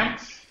is Hangout.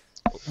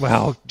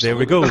 Well, there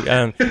we go.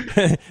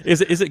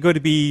 Is it going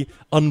to be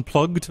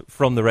unplugged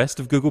from the rest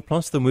of Google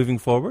Plus, though, moving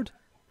forward?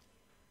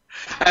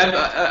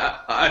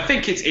 I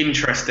think it's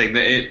interesting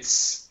that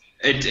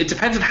it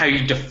depends on how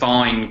you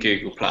define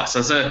Google Plus.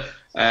 As a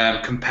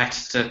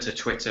competitor to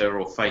Twitter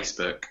or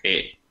Facebook,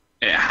 it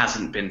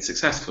hasn't been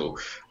successful.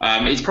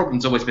 Its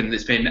problem's always been that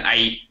it's been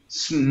a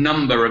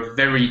number of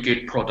very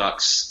good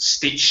products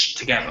stitched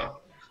together.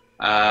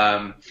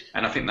 And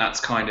I think that's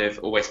kind of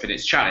always been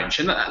its challenge.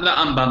 And that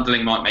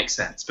unbundling might make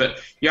sense.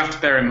 But you have to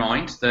bear in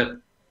mind that,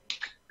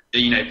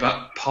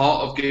 but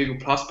part of Google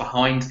Plus,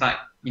 behind that,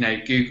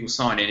 Google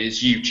sign-in,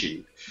 is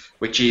YouTube,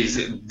 which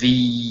is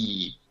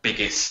the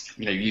biggest,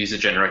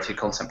 user-generated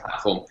content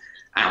platform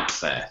out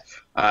there.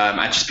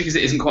 And just because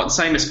it isn't quite the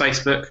same as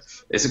Facebook,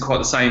 isn't quite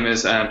the same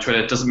as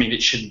Twitter, doesn't mean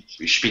it should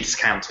be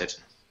discounted.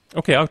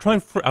 Okay, I'll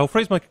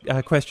phrase my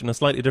question a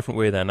slightly different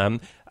way then.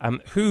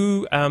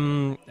 Who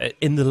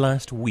in the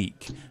last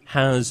week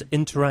has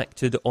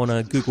interacted on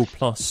a Google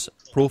Plus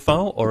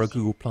profile or a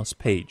Google Plus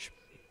page?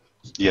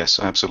 Yes,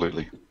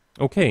 absolutely.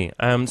 Okay,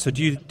 so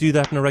do you do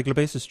that on a regular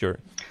basis, Stuart?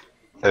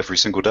 Every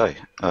single day.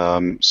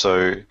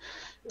 So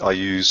I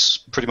use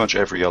pretty much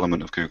every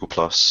element of Google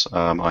Plus.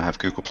 I have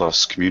Google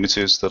Plus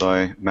communities that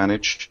I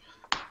manage,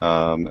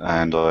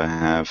 and I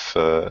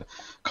have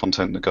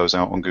content that goes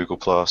out on Google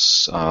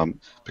Plus.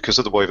 Because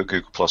of the way that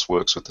Google Plus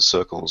works with the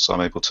circles,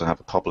 I'm able to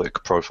have a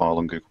public profile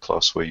on Google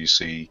Plus where you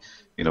see,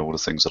 all the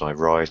things that I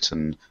write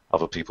and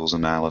other people's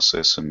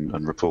analysis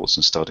and reports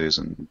and studies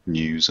and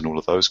news and all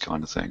of those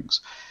kind of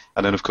things.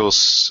 And then, of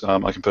course,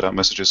 I can put out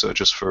messages that are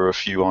just for a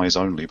few eyes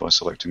only by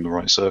selecting the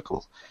right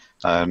circle.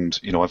 And,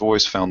 I've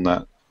always found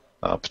that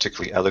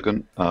particularly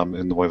elegant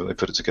in the way that they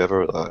put it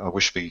together. I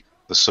wish the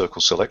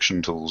circle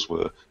selection tools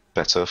were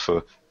better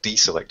for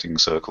deselecting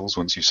circles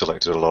once you've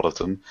selected a lot of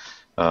them.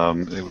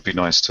 It would be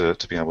nice to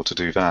be able to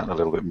do that a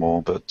little bit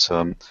more. But,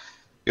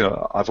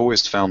 I've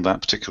always found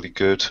that particularly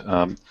good.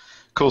 Of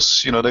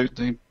course,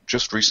 they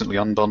just recently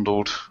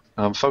unbundled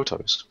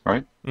photos,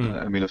 right?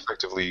 I mean,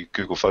 effectively,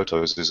 Google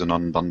Photos is an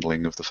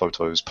unbundling of the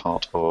Photos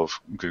part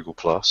of Google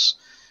Plus,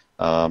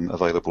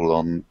 available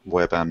on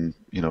web and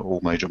all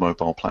major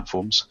mobile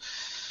platforms.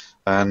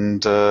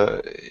 And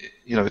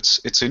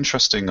it's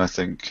interesting, I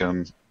think,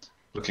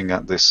 looking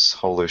at this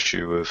whole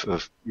issue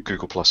of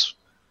Google Plus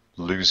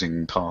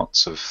losing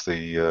parts of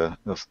the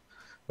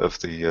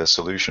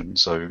solution.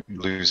 So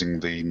losing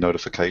the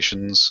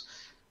notifications,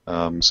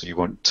 so you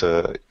won't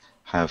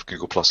have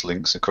Google Plus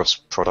links across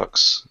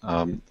products,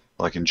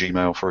 like in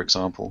Gmail, for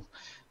example.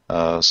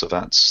 So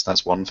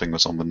that's one thing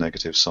that's on the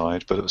negative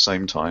side. But at the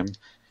same time,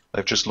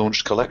 they've just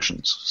launched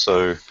collections.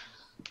 So,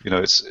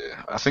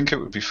 I think it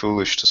would be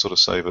foolish to sort of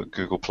say that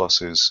Google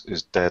Plus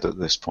is dead at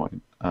this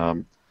point.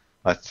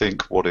 I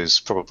think what is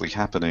probably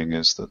happening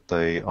is that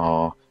they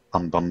are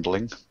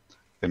unbundling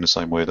in the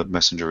same way that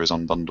Messenger is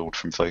unbundled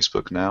from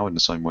Facebook now, in the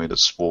same way that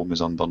Swarm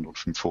is unbundled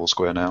from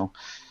Foursquare now.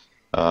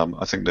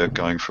 I think they're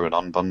going through an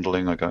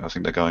unbundling. I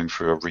think they're going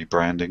through a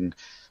rebranding.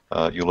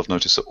 You'll have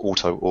noticed that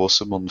Auto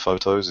Awesome on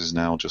Photos is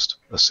now just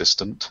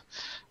Assistant,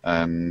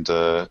 and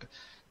we're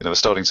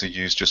starting to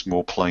use just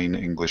more plain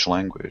English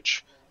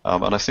language.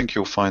 And I think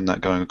you'll find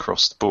that going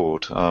across the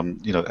board.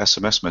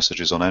 SMS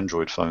messages on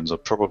Android phones are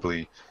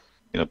probably,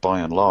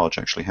 by and large,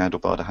 actually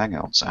handled by the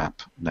Hangouts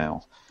app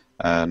now.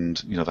 and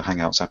the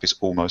Hangouts app is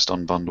almost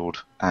unbundled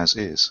as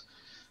is.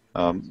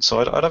 So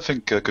I don't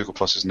think Google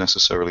Plus is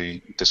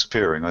necessarily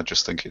disappearing. I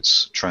just think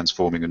it's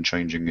transforming and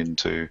changing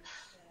into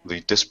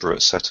the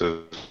disparate set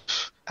of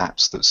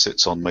apps that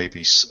sits on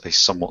maybe a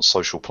somewhat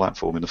social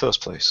platform in the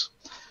first place.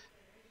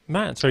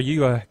 Matt, are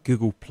you a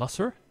Google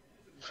Pluser?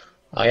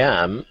 I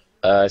am.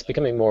 It's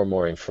becoming more and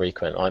more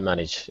infrequent. I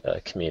manage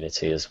a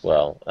community as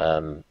well,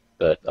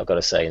 but I've got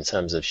to say, in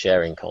terms of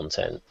sharing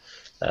content,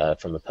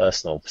 from a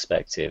personal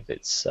perspective,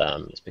 it's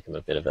become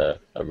a bit of a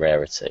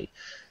rarity.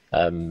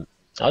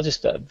 I'll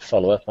just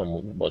follow up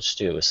on what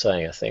Stuart was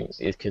saying. I think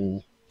you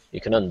can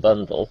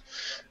unbundle,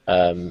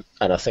 and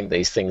I think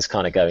these things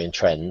kind of go in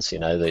trends.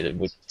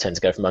 We tend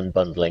to go from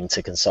unbundling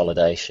to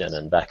consolidation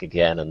and back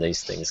again, and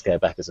these things go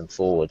backwards and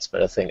forwards.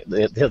 But I think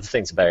the other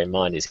thing to bear in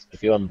mind is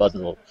if you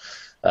unbundle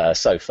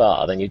so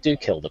far, then you do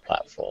kill the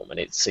platform and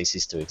it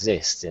ceases to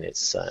exist in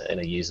its in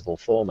a usable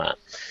format.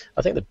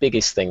 I think the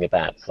biggest thing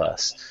about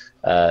Plus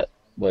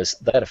was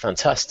they had a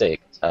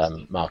fantastic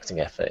marketing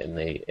effort in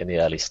the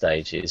early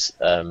stages.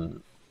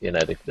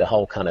 The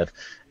whole kind of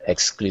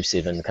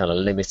exclusive and kind of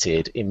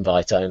limited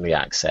invite-only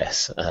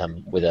access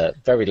with a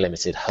very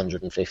limited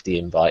 150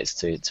 invites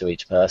to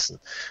each person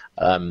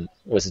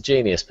was a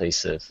genius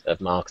piece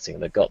of marketing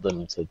that got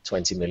them to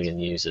 20 million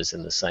users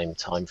in the same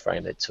time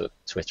frame it took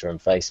Twitter and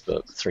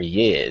Facebook 3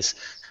 years.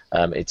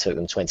 It took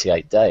them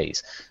 28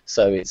 days.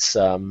 So it's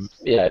I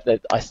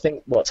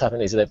think what's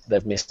happened is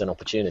they've missed an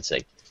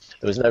opportunity.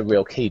 There was no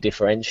real key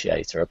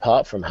differentiator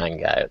apart from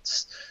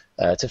Hangouts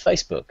to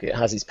Facebook. It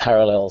has its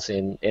parallels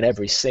in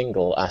every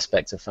single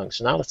aspect of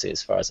functionality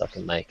as far as I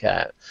can make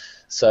out.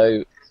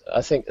 So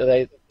I think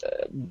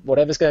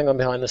whatever's going on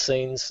behind the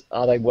scenes,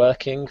 are they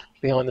working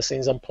behind the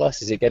scenes on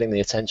Plus? Is it getting the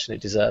attention it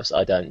deserves?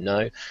 I don't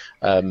know.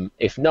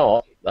 If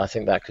not, I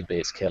think that could be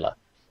its killer.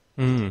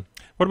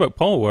 What about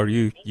Paul? Are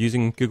you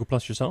using Google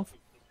Plus yourself?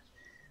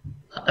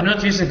 I'm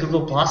not using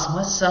Google Plus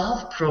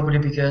myself, probably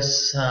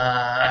because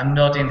I'm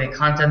not in the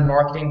content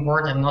marketing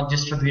board. I'm not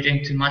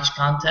distributing too much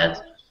content.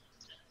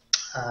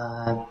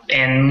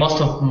 And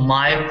most of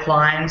my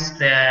clients,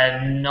 they're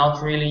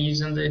not really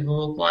using the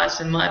Google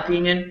Plus, in my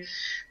opinion.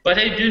 But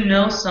I do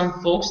know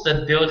some folks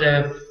that build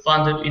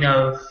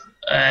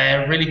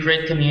really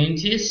great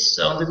communities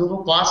on the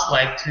Google Plus,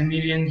 like 2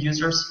 million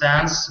users,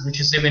 fans, which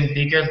is even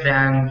bigger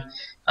than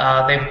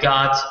they've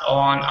got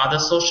on other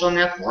social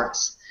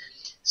networks.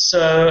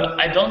 So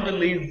I don't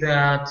believe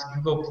that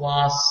Google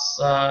Plus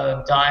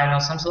dying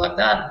or something like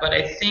that, but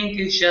I think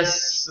it's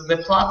just the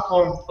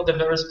platform for the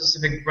very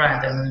specific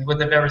brand and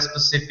with a very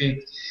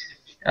specific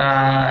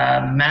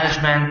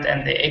management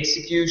and the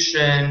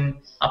execution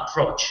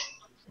approach,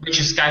 which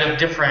is kind of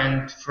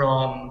different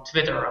from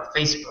Twitter or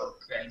Facebook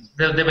and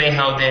the way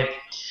how the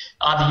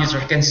other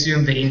users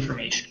consume the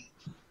information.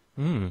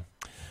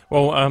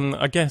 Well,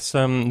 I guess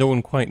no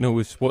one quite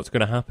knows what's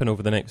going to happen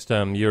over the next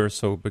year or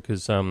so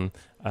because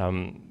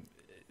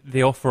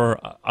they offer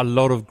a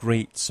lot of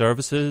great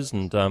services,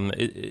 and I'm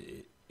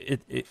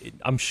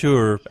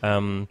sure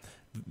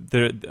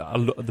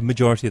the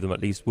majority of them,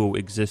 at least, will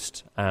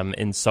exist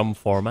in some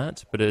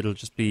format, but it'll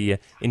just be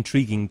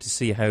intriguing to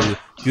see how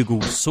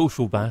Google's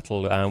social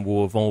battle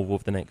will evolve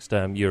over the next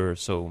year or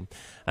so.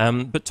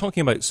 But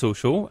talking about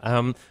social,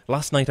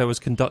 last night I was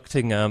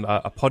conducting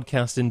a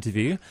podcast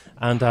interview,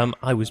 and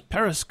I was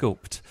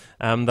periscoped.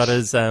 That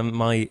is,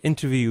 my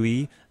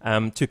interviewee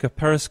took a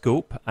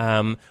periscope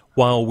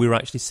while we were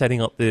actually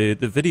setting up the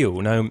video.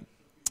 Now,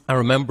 I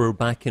remember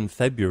back in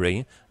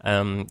February,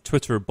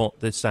 Twitter bought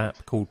this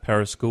app called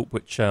Periscope,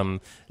 which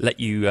let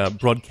you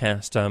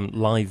broadcast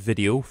live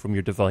video from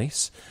your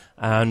device.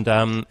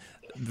 And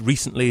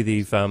recently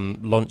they've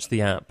launched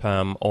the app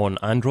on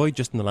Android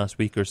just in the last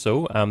week or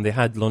so. They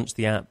had launched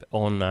the app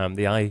on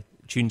the iTunes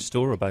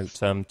Store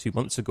about 2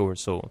 months ago or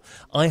so.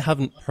 I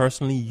haven't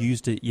personally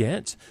used it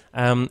yet.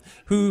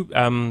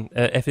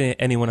 If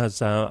anyone has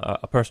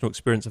a personal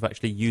experience of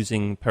actually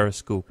using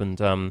Periscope,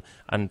 and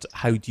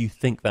how do you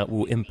think that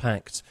will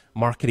impact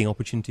marketing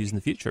opportunities in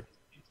the future?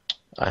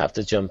 I have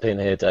to jump in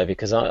here, David,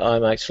 because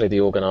I'm actually the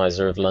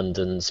organizer of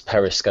London's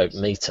Periscope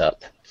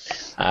meetup.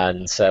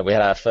 And we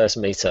had our first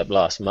meetup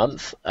last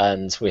month,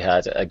 and we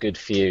had a good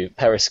few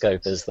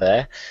Periscopers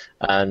there.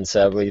 And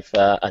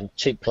and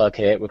cheap plug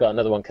here, we've got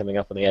another one coming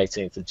up on the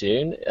 18th of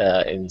June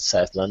in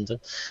South London.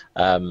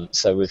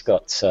 So we've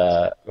got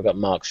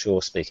Mark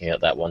Shaw speaking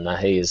at that one. Now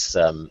he's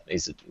a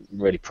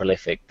really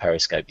prolific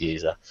Periscope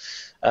user.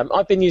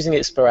 I've been using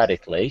it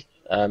sporadically.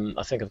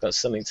 I think I've got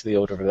something to the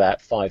order of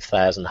about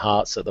 5,000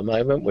 hearts at the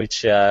moment,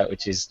 which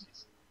is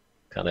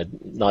kind of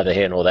neither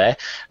here nor there,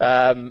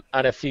 and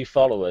a few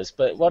followers.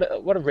 But what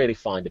I really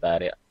find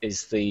about it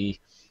is the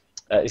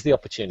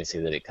opportunity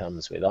that it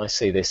comes with. I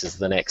see this as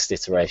the next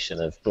iteration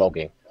of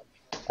blogging,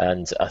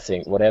 and I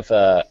think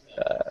whatever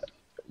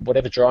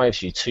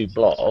drives you to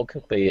blog,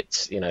 be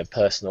it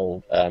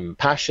personal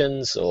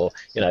passions, or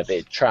be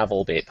it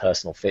travel, be it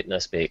personal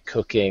fitness, be it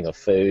cooking or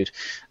food,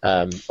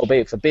 or be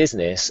it for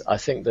business, I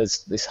think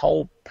there's this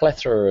whole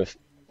plethora of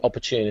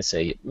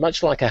opportunity,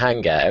 much like a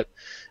Hangout.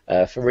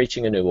 for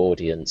reaching a new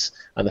audience.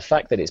 And the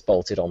fact that it's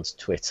bolted onto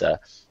Twitter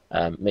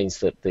means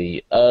that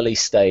the early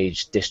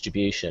stage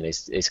distribution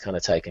is kind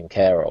of taken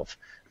care of.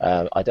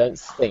 I don't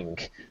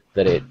think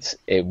that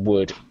it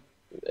would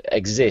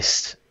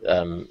exist,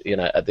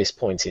 at this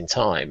point in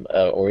time,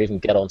 or even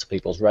get onto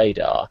people's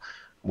radar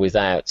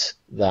without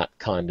that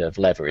kind of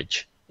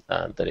leverage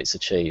that it's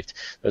achieved.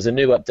 There's a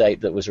new update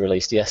that was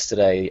released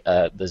yesterday.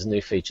 There's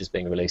new features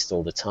being released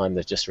all the time.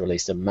 They've just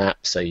released a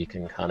map so you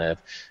can kind of,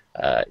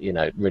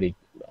 really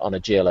on a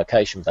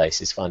geolocation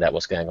basis find out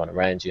what's going on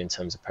around you in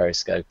terms of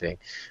periscoping.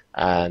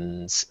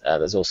 And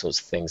there's all sorts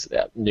of things,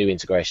 new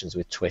integrations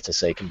with Twitter,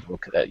 so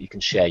you can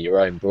share your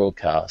own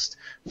broadcast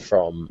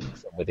from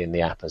within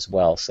the app as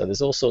well. So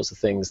there's all sorts of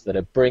things that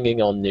are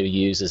bringing on new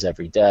users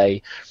every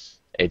day.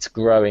 It's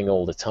growing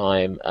all the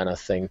time, and I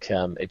think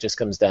it just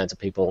comes down to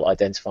people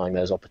identifying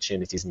those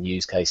opportunities and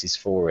use cases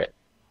for it.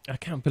 I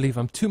can't believe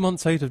I'm 2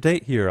 months out of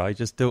date here. I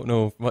just don't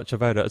know much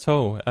about it at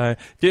all. Do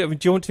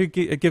you want to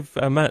give,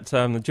 Matt, do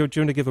you want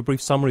to give a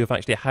brief summary of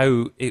actually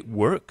how it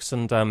works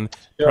and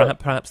Sure.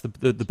 perhaps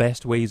the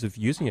best ways of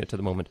using it at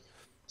the moment?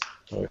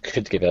 We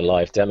could give a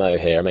live demo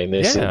here. I mean,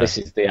 this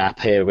is the app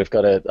here. We've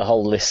got a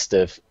whole list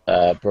of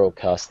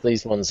broadcasts.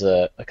 These ones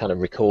are kind of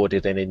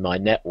recorded and in my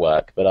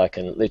network, but I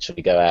can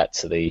literally go out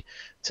to the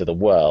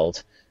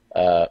world.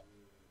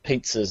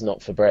 Pizza's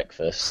not for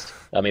breakfast.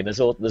 I mean, there's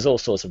all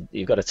sorts of.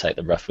 You've got to take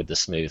the rough with the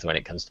smooth when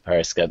it comes to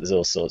Periscope. There's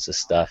all sorts of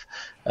stuff.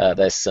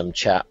 There's some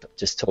chap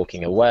just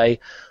talking away.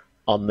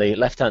 On the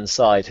left-hand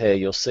side here,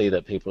 you'll see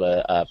that people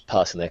are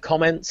passing their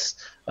comments.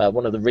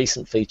 One of the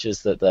recent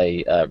features that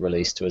they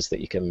released was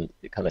that you can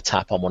kind of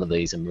tap on one of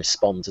these and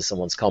respond to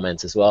someone's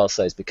comment as well.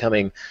 So it's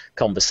becoming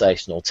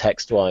conversational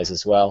text-wise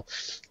as well.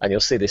 And you'll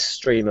see this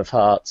stream of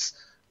hearts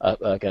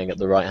going up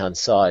the right-hand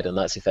side, and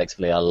that's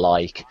effectively a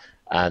like.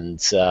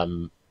 And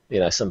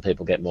some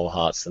people get more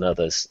hearts than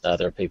others.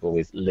 There are people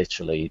with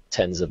literally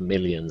tens of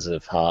millions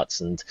of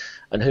hearts and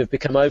who've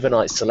become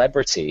overnight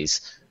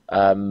celebrities,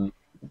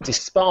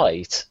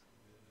 despite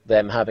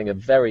them having a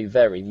very,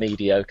 very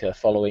mediocre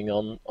following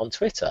on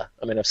Twitter.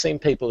 I mean, I've seen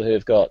people who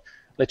have got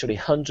literally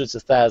hundreds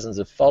of thousands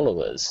of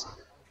followers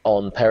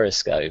on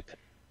Periscope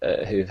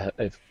who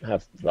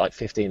have like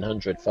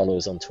 1,500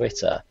 followers on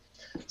Twitter.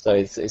 So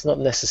it's not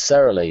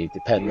necessarily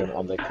dependent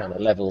on the kind of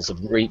levels of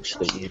reach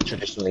that you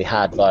traditionally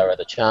had via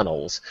other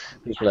channels.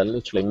 People are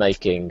literally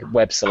making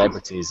web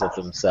celebrities of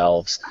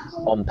themselves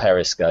on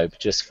Periscope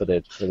just for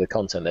the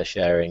content they're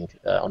sharing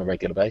on a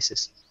regular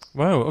basis.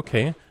 Wow,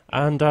 okay.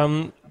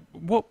 And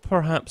what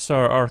perhaps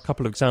are a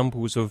couple of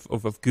examples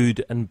of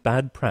good and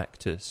bad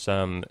practice,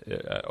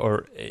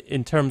 or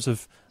in terms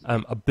of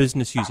a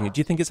business using it? Do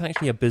you think it's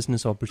actually a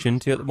business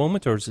opportunity at the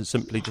moment, or is it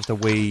simply just a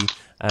way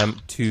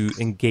to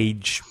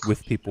engage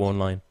with people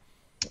online?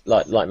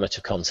 Like much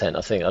of content,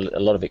 I think a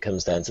lot of it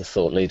comes down to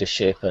thought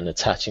leadership and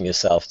attaching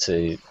yourself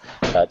to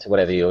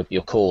whatever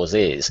your cause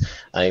is.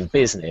 In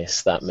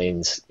business, that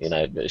means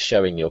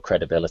showing your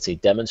credibility,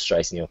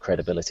 demonstrating your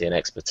credibility and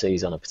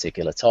expertise on a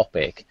particular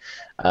topic.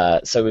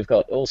 So we've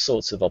got all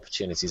sorts of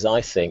opportunities.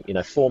 I think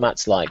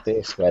formats like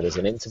this, where there's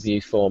an interview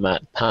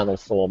format, panel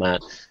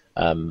format,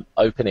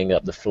 opening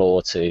up the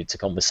floor to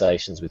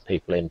conversations with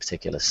people in a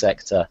particular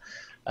sector.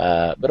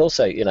 But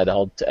also, the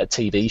whole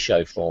TV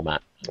show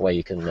format, where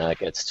you can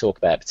get to talk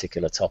about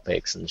particular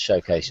topics and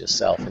showcase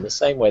yourself in the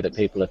same way that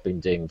people have been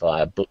doing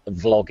via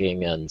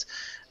vlogging and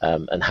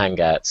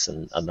hangouts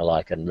and the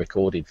like, and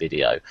recorded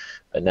video.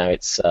 But now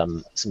it's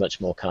much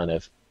more kind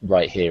of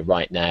right here,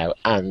 right now,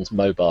 and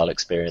mobile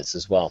experience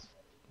as well.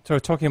 So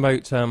talking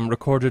about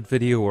recorded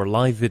video or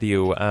live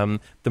video,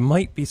 there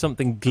might be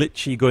something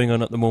glitchy going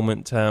on at the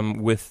moment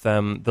with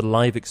the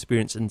live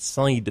experience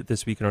inside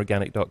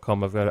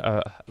thisweekinorganic.com.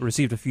 I've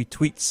received a few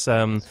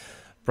tweets,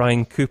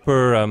 Brian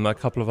Cooper, a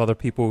couple of other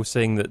people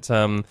saying that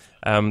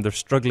they're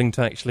struggling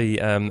to actually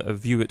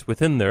view it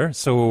within there.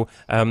 So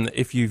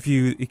if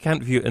you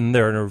can't view it in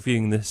there and are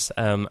viewing this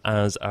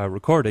as a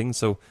recording,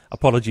 so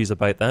apologies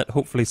about that.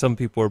 Hopefully some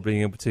people are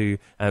being able to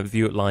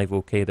view it live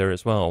okay there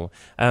as well.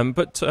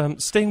 But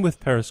staying with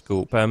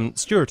Periscope,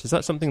 Stuart, is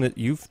that something that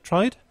you've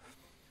tried?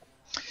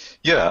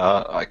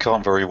 Yeah, I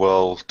can't very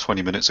well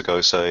 20 minutes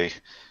ago say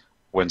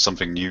when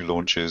something new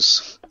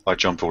launches, I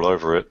jump all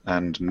over it,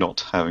 and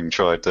not having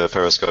tried the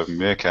Periscope and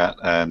Meerkat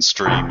and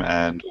Stream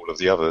and all of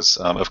the others,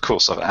 of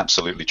course I've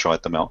absolutely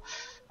tried them out.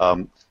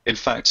 In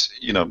fact,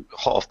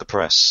 hot off the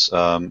press,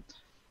 I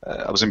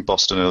was in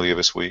Boston earlier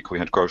this week. We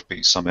had Growth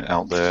Beat Summit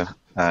out there,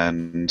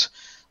 and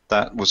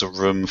that was a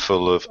room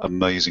full of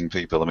amazing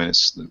people. I mean,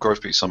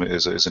 Growth Beat Summit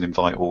is an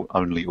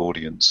invite-only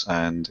audience,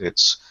 and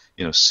it's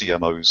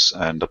CMOs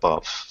and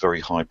above, very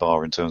high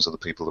bar in terms of the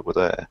people that were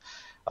there.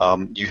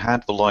 You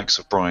had the likes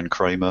of Brian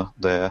Kramer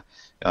there.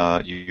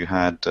 You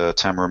had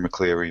Tamara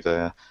McCleary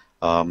there.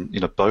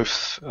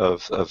 Both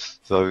of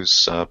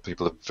those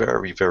people are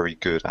very, very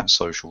good at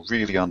social,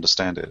 really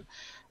understand it.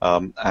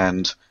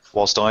 And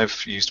whilst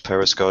I've used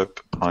Periscope,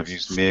 I've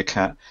used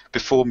Meerkat.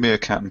 Before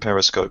Meerkat and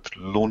Periscope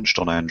launched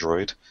on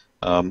Android,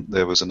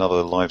 there was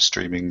another live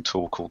streaming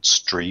tool called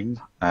Stream,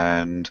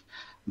 and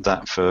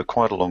that for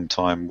quite a long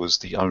time was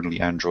the only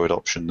Android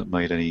option that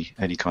made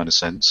any kind of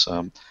sense.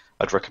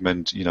 I'd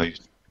recommend,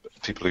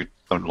 people who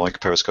don't like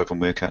Periscope or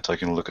Meerkat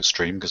taking a look at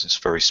Stream, because it's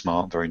very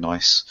smart, very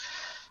nice.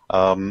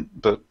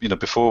 But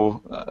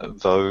before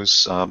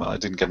those, I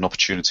didn't get an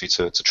opportunity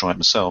to try it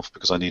myself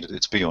because I needed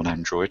it to be on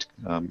Android,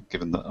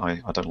 given that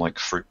I don't like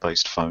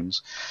fruit-based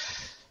phones.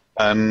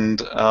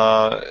 And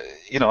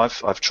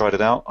I've tried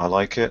it out. I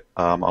like it.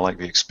 I like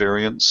the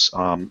experience.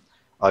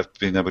 I've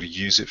been able to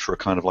use it for a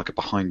kind of like a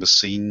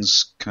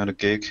behind-the-scenes kind of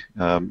gig,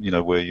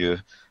 where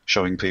you're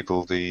showing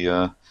people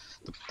the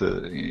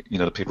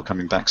people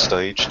coming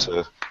backstage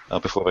to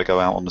before they go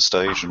out on the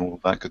stage and all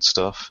of that good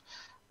stuff.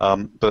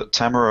 But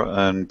Tamara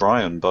and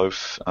Brian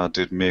both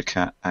did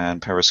Meerkat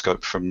and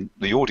Periscope from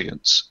the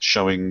audience,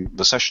 showing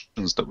the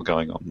sessions that were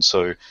going on.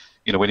 So,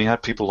 when you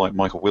had people like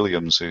Michael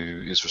Williams,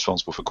 who is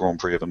responsible for Grand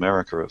Prix of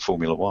America at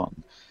Formula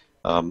One,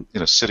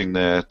 sitting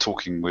there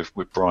talking with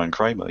Brian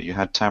Kramer, you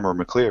had Tamara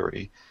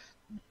McCleary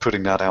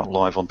putting that out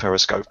live on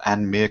Periscope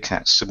and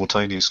Meerkat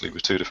simultaneously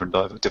with two different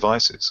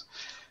devices.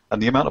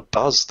 And the amount of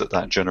buzz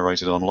that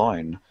generated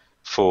online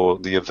for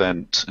the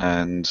event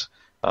and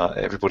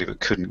everybody that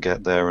couldn't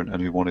get there and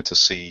who wanted to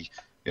see,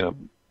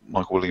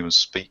 Michael Williams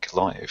speak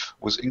live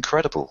was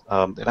incredible.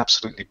 It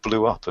absolutely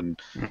blew up, and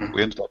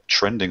we ended up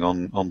trending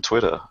on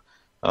Twitter,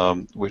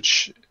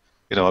 which,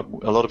 a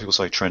lot of people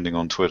say trending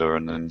on Twitter,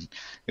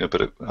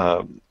 but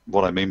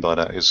what I mean by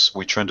that is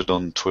we trended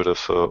on Twitter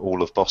for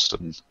all of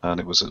Boston, and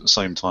it was at the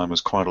same time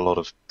as quite a lot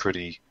of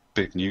pretty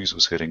big news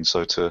was hitting.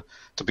 So to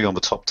be on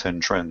the top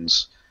 10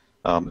 trends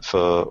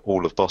for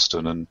all of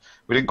Boston, and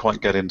we didn't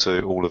quite get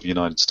into all of the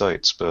United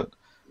States, but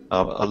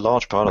a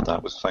large part of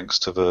that was thanks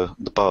to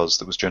the buzz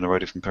that was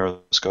generated from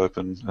Periscope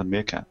and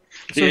Meerkat.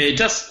 Yeah, it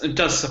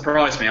does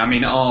surprise me. I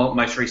mean, our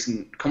most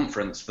recent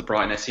conference, the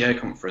Brighton SEO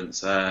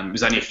conference,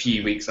 was only a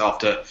few weeks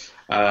after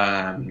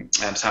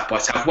South by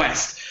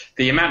Southwest.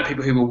 The amount of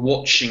people who were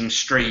watching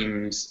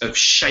streams of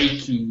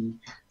shaky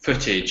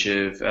footage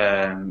of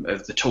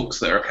the talks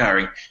that are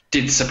occurring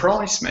did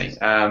surprise me.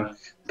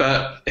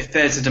 But if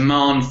there's a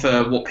demand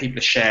for what people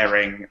are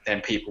sharing,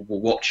 then people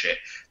will watch it.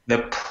 The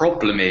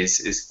problem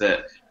is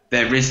that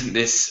there isn't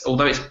this,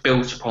 although it's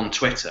built upon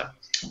Twitter,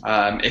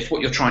 if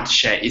what you're trying to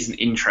share isn't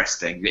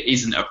interesting, it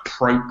isn't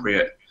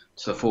appropriate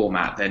to the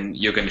format, then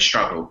you're going to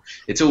struggle.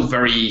 It's all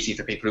very easy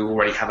for people who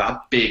already have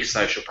a big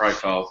social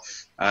profile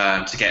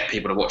to get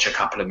people to watch a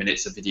couple of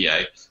minutes of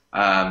video.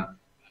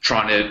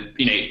 Trying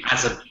to,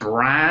 as a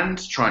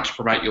brand, trying to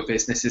promote your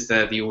business, is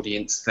there the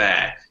audience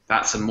there?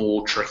 That's a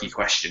more tricky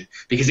question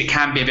because it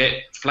can be a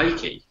bit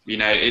flaky.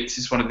 It's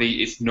just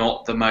it's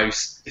not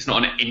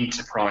an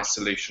enterprise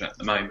solution at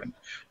the moment.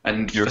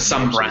 And for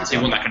some brands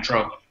who want that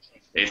control,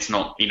 it's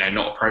not,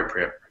 not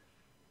appropriate.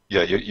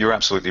 Yeah, you're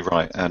absolutely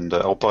right. And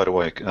by the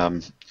way,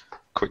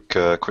 quick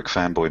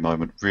fanboy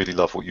moment. Really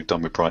love what you've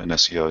done with Brighton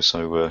SEO.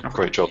 So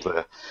great job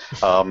there.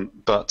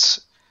 But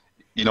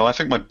I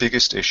think my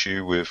biggest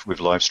issue with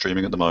live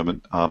streaming at the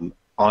moment,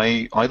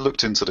 I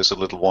looked into this a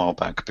little while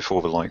back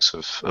before the likes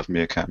of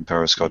Meerkat and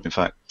Periscope, in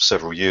fact,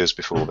 several years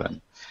before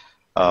then.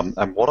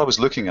 And what I was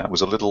looking at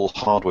was a little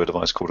hardware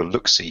device called a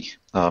Luxi,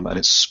 and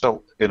it's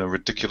spelt in a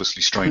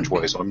ridiculously strange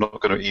way, so I'm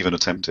not going to even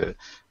attempt it.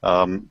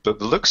 But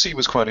the Luxi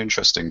was quite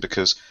interesting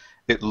because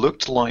it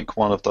looked like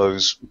one of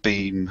those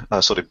boom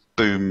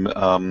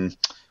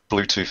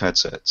Bluetooth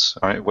headsets.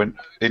 Right? It went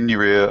in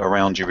your ear,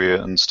 around your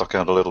ear, and stuck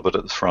out a little bit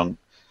at the front.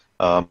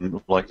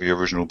 Like the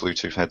original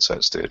Bluetooth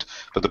headsets did.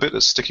 But the bit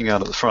that's sticking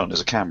out at the front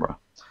is a camera.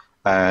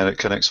 And it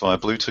connects via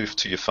Bluetooth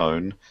to your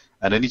phone.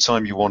 And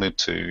anytime you wanted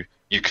to,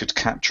 you could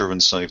capture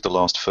and save the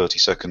last 30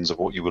 seconds of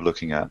what you were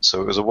looking at. So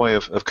it was a way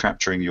of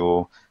capturing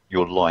your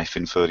life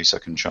in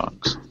 30-second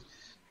chunks.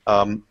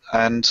 And,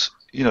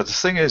 the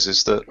thing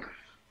is that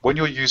when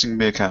you're using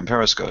Meerkat and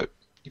Periscope,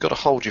 you've got to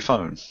hold your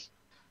phone.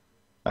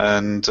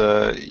 And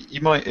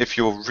you might, if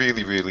you're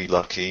really, really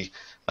lucky,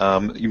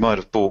 you might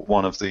have bought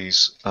one of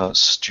these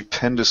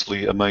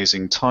stupendously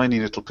amazing tiny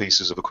little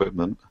pieces of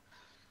equipment,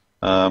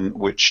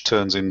 which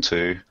turns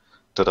into,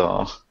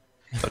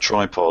 a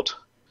tripod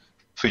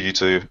for you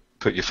to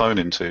put your phone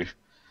into,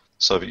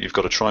 so that you've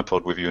got a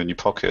tripod with you in your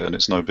pocket and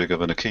it's no bigger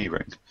than a key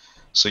ring.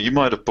 So you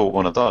might have bought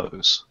one of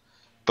those,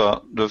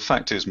 but the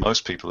fact is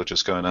most people are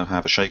just going to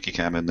have a shaky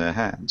cam in their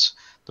hands.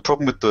 The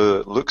problem with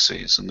the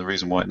Luxis, and the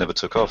reason why it never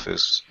took off,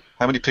 is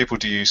how many people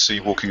do you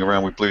see walking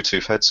around with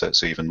Bluetooth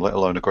headsets even, let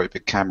alone a great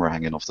big camera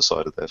hanging off the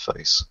side of their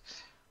face?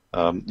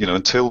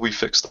 Until we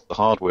fix the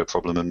hardware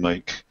problem and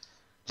make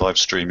live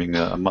streaming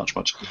a much,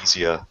 much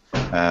easier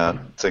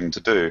thing to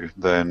do,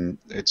 then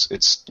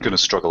it's going to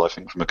struggle, I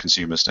think, from a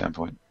consumer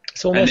standpoint.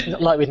 It's almost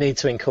like we need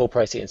to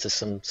incorporate it into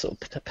some sort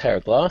of pair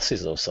of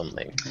glasses or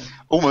something.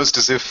 Almost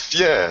as if,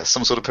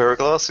 some sort of pair of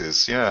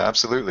glasses. Yeah,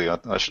 absolutely.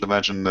 I should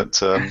imagine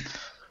that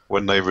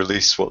when they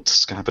release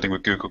what's happening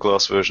with Google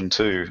Glass version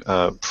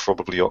 2,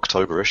 probably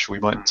October-ish, we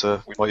might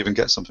even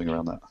get something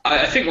around that.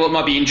 I think what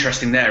might be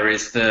interesting there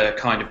is the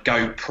kind of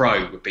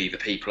GoPro would be the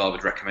people I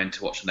would recommend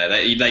to watch on there.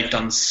 They've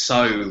done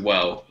so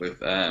well with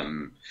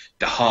the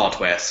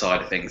hardware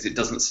side of things. It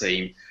doesn't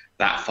seem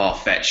that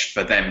far-fetched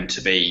for them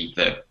to be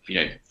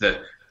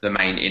the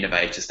main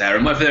innovators there,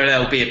 and whether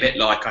they'll be a bit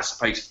like, I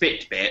suppose,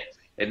 Fitbit,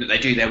 in that they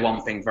do their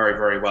one thing very,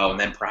 very well and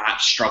then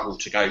perhaps struggle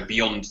to go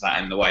beyond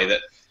that, in the way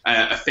that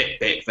a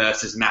Fitbit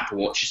versus an Apple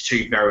Watch is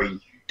two very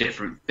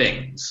different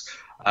things.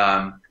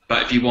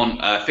 But if you want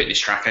a fitness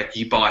tracker,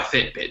 you buy a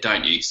Fitbit,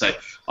 don't you? So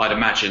I'd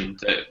imagine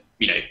that,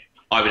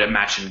 I would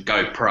imagine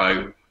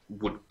GoPro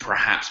would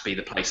perhaps be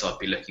the place I'd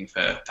be looking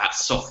for that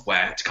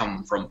software to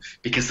come from,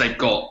 because they've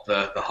got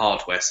the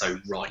hardware so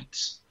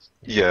right.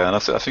 Yeah, and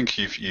I think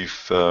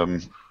you've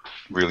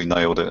really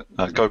nailed it.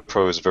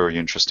 GoPro is a very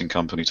interesting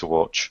company to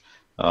watch.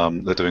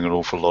 They're doing an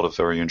awful lot of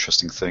very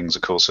interesting things.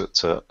 Of course,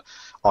 at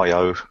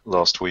I/O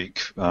last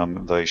week,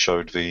 they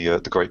showed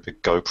the great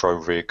big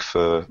GoPro rig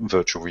for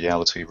virtual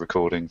reality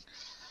recording,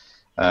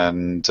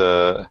 and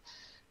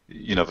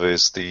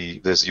there's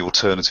the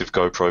alternative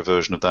GoPro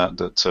version of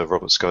that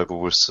Robert Scoble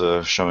was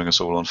showing us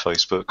all on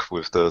Facebook,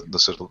 with the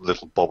sort of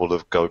little bobble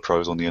of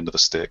GoPros on the end of a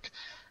stick.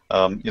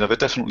 They're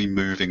definitely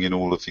moving in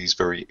all of these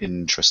very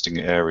interesting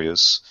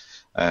areas,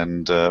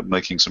 and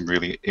making some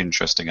really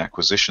interesting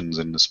acquisitions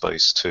in the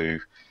space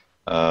too,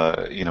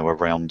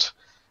 around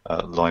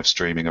live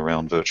streaming,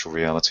 around virtual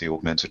reality,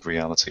 augmented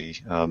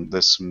reality.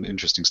 There's some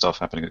interesting stuff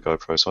happening at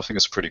GoPro, so I think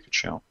it's a pretty good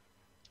shout.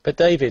 But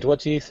David, what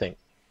do you think?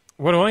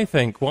 What do I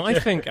think? Well, I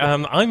think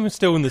I'm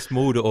still in this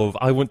mode of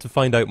I want to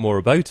find out more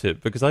about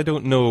it, because I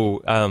don't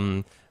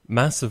know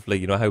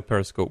massively, how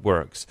Periscope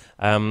works.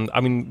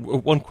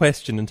 One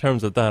question in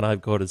terms of that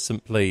I've got is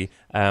simply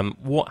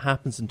what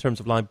happens in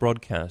terms of live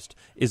broadcast?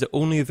 Is it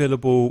only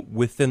available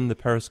within the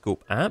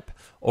Periscope app,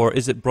 or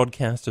is it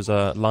broadcast as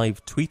a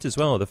live tweet as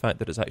well, the fact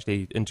that it's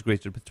actually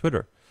integrated with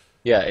Twitter?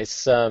 Yeah,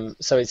 it's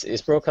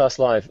broadcast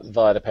live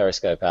via the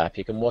Periscope app.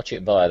 You can watch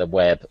it via the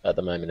web at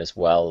the moment as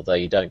well, though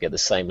you don't get the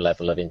same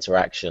level of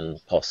interaction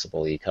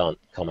possible. You can't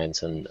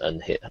comment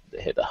and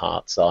hit the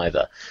hearts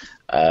either.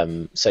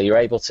 So you're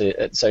able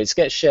to. So it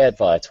gets shared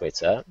via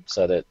Twitter,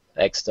 so that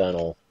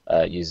external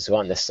users who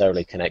aren't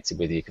necessarily connected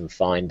with you can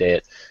find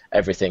it.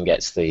 Everything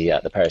gets the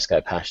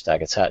Periscope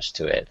hashtag attached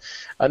to it,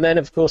 and then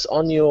of course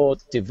on your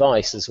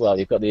device as well,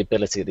 you've got the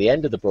ability at the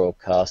end of the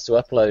broadcast to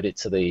upload it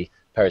to the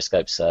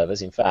Periscope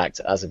servers. In fact,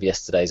 as of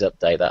yesterday's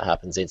update, that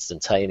happens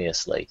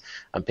instantaneously,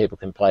 and people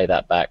can play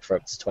that back for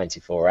up to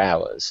 24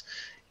 hours.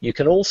 You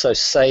can also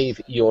save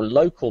your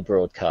local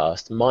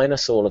broadcast,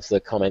 minus all of the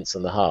comments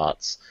and the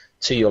hearts,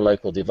 to your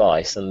local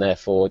device, and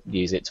therefore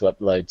use it to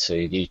upload to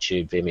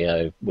YouTube,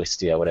 Vimeo,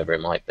 Wistia, whatever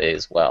it might be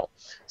as well.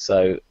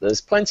 So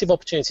there's plenty of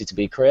opportunity to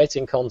be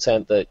creating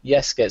content that,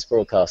 yes, gets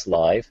broadcast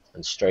live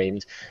and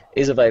streamed,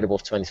 is available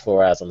for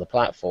 24 hours on the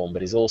platform,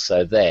 but is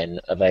also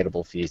then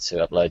available for you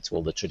to upload to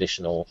all the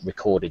traditional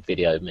recorded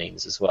video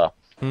means as well.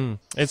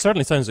 It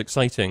certainly sounds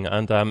exciting,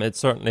 and it's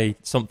certainly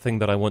something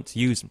that I want to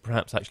use and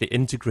perhaps actually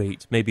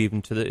integrate, maybe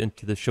even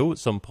into the show at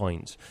some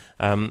point.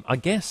 I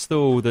guess,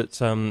 though, that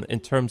in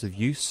terms of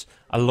use,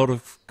 a lot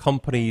of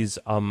companies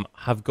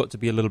have got to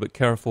be a little bit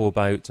careful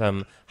about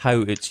how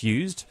it's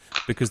used,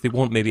 because they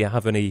won't maybe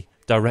have any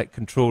direct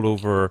control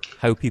over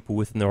how people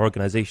within their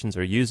organizations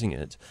are using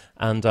it.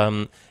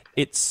 And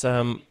it's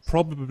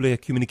probably a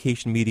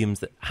communication medium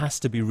that has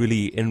to be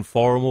really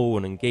informal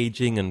and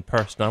engaging and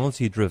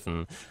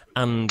personality-driven.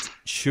 And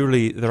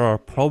surely there are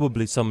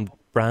probably some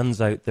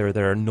brands out there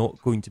that are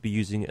not going to be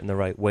using it in the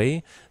right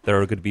way. They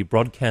are going to be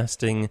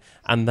broadcasting,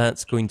 and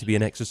that's going to be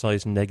an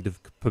exercise in negative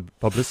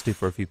publicity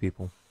for a few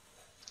people.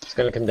 It's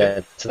going to come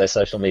down to their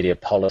social media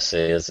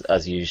policy,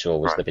 as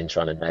usual, which they've been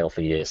trying to nail for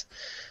years.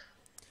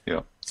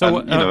 Yeah. So,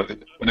 and,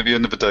 at the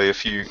end of the day,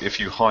 if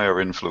you hire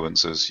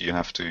influencers, you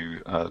have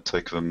to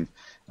take them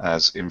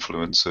as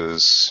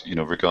influencers,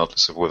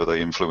 regardless of whether they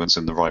influence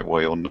in the right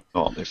way or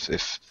not.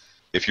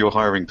 If you're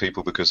hiring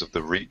people because of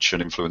the reach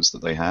and influence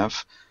that they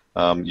have,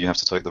 you have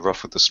to take the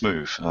rough with the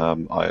smooth.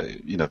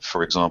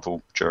 For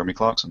example, Jeremy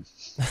Clarkson.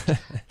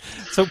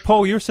 So,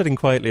 Paul, you're sitting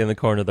quietly in the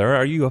corner there.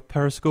 Are you a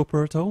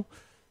Periscoper at all?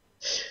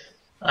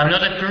 I'm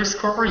not a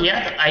Periscoper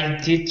yet. I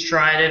did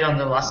try it on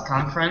the last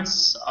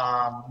conference.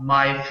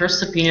 My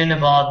first opinion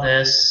about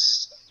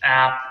this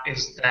app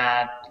is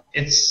that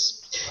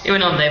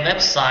even on their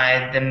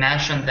website, they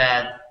mentioned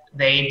that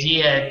the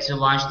idea to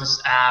launch this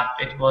app,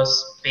 it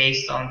was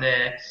based on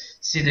the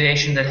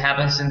situation that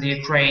happens in the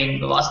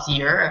Ukraine last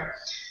year.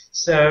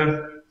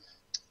 So,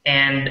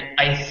 and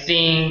I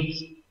think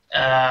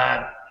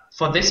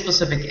for this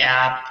specific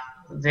app,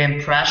 the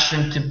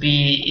impression to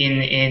be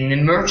in an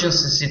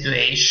emergency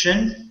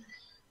situation,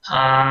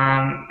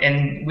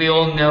 and we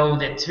all know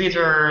that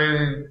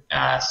Twitter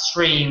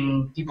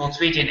stream, people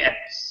tweeted at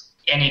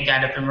any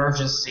kind of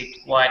emergency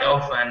quite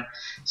often,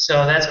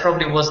 so that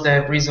probably was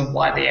the reason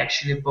why they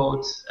actually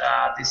bought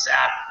this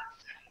app.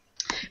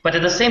 But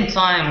at the same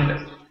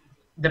time,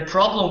 the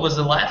problem with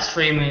the live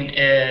streaming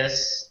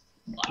is,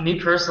 me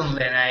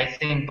personally, and I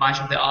think a bunch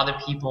of the other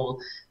people,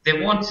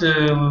 they want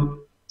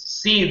to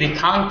see the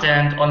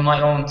content on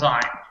my own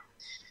time.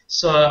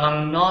 So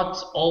I'm not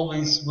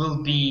always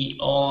will be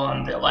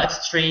on the live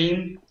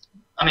stream.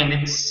 I mean,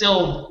 it's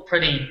still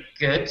pretty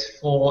good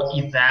for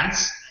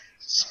events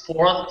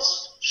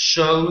sports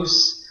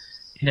shows,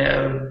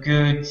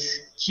 good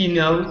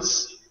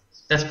keynotes,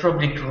 that's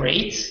probably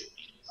great.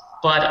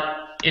 But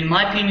in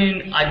my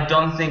opinion, I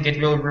don't think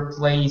it will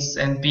replace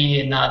and be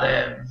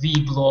another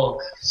vlog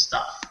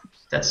stuff.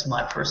 That's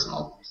my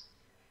personal.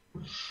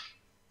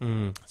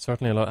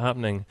 Certainly a lot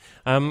happening.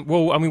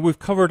 Well, I mean, we've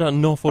covered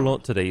an awful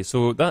lot today,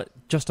 so that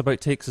just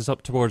about takes us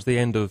up towards the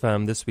end of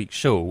this week's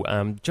show.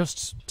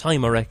 Just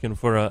time, I reckon,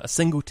 for a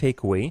single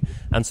takeaway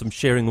and some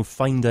sharing of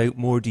find out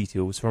more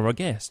details from our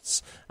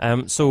guests.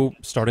 So,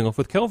 starting off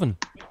with Kelvin.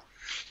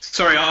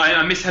 Sorry,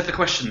 I misheard the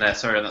question there.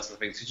 Sorry, that's the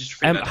thing. So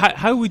just repeat that.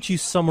 How would you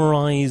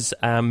summarise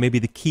maybe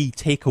the key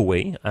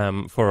takeaway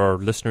for our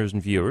listeners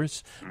and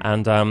viewers,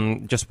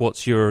 and just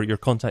what's your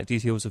contact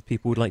details if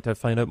people would like to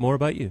find out more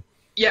about you?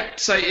 Yeah,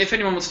 so if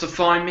anyone wants to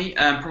find me,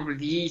 probably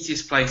the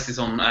easiest place is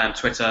on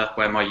Twitter,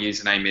 where my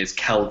username is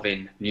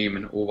Kelvin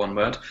Newman, all one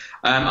word.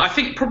 I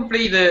think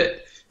probably the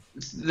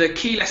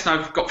key lesson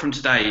I've got from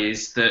today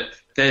is that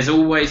there's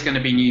always going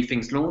to be new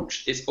things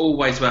launched. It's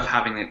always worth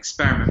having an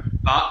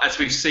experiment. But as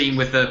we've seen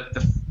with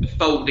the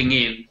folding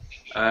in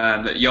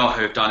that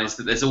Yahoo have done, is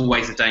that there's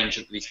always a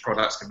danger that these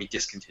products can be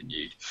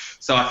discontinued.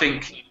 So I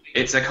think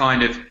it's a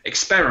kind of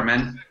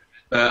experiment,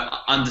 but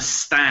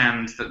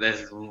understand that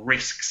there's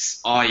risks,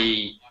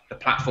 i.e. the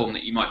platform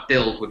that you might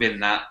build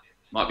within that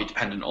might be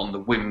dependent on the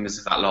whims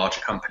of that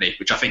larger company,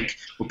 which I think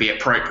would be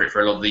appropriate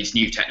for a lot of these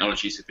new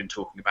technologies we've been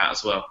talking about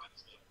as well.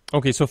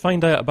 Okay, so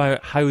find out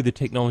about how the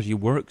technology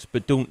works,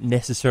 but don't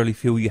necessarily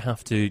feel you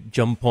have to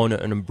jump on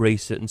it and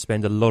embrace it and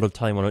spend a lot of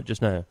time on it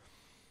just now.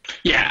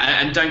 Yeah,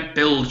 and don't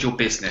build your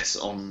business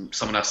on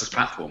someone else's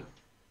platform.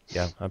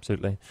 Yeah,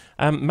 absolutely.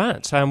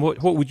 Matt,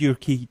 what would your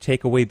key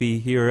takeaway be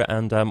here,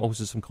 and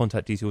also some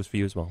contact details for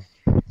you as well?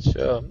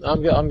 Sure.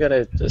 I'm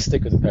going to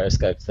stick with the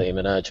Periscope theme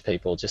and urge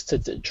people just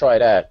to try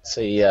it out,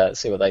 see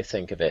what they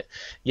think of it.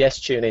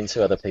 Yes, tune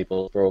into other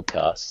people's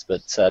broadcasts,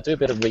 but do a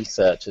bit of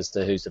research as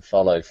to who to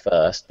follow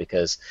first,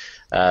 because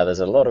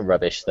there's a lot of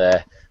rubbish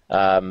there.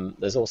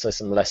 There's also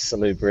some less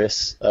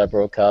salubrious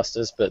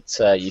broadcasters,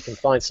 but you can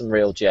find some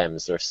real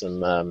gems. There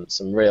are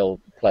some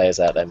real players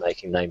out there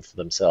making names for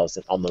themselves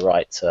on the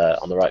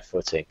right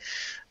footing.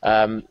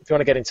 If you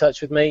want to get in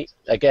touch with me,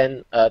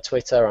 again,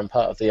 Twitter, I'm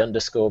part of the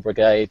 _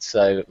 brigade,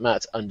 so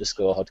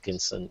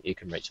Matt_Hodkinson, you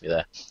can reach me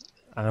there.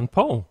 And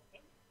Paul?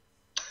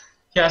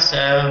 Yeah,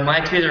 so my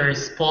Twitter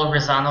is Paul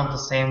Ryazanov, the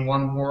same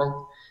one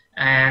word.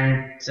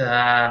 And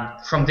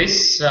from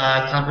this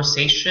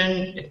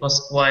conversation, it was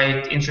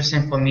quite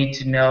interesting for me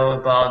to know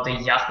about the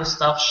Yahoo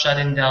stuff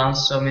shutting down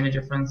so many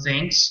different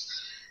things.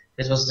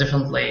 It was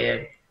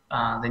definitely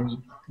the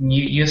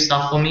new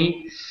stuff for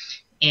me.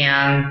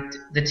 And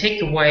the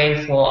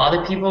takeaway for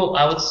other people,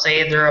 I would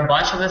say there are a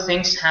bunch of the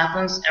things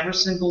happens every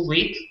single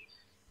week,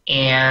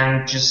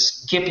 and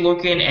just keep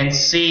looking and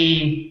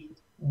see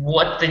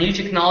what the new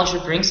technology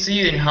brings to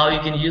you and how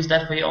you can use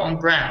that for your own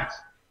brand.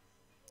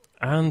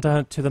 And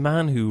to the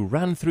man who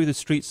ran through the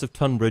streets of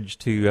Tunbridge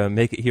to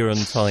make it here on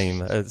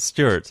time,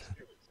 Stewart.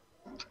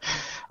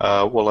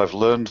 Well, I've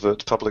learned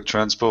that public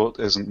transport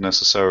isn't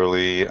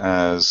necessarily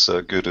as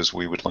good as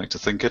we would like to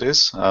think it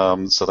is.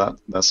 So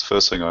that's the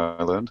first thing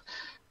I learned,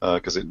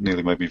 because it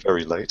nearly made me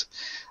very late.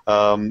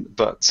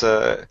 But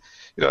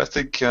I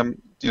think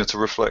to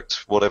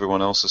reflect what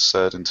everyone else has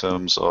said in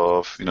terms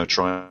of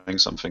trying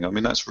something. I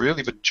mean, that's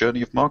really the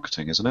journey of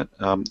marketing, isn't it?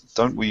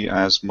 Don't we,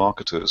 as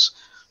marketers,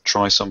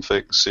 try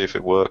something, see if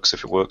it works.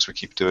 If it works, we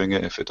keep doing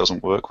it. If it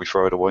doesn't work, we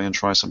throw it away and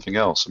try something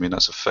else. I mean,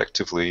 that's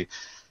effectively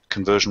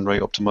conversion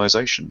rate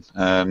optimization.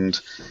 And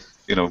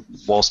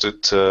whilst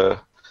it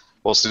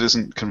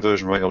isn't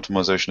conversion rate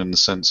optimization in the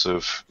sense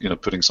of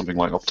putting something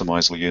like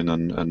Optimizely in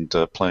and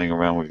playing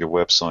around with your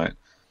website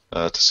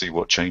to see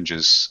what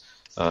changes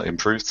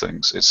improve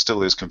things, it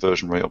still is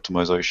conversion rate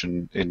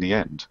optimization in the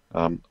end.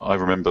 I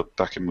remember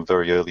back in the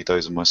very early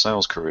days of my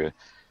sales career,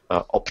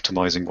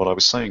 optimizing what I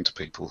was saying to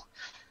people.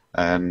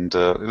 And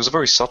it was a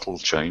very subtle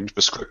change.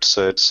 The script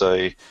said,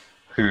 say,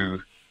 who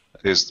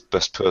is the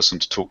best person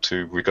to talk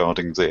to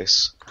regarding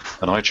this?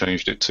 And I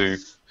changed it to,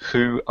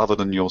 who other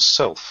than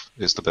yourself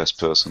is the best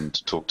person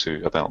to talk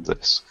to about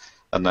this?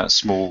 And that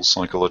small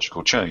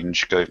psychological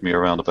change gave me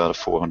around about a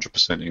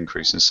 400%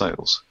 increase in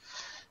sales.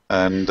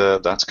 And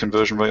that's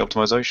conversion rate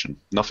optimization.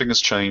 Nothing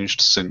has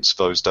changed since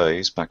those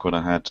days, back when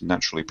I had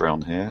naturally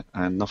brown hair,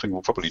 and nothing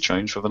will probably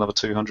change for another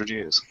 200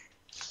 years.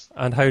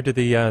 And how do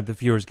the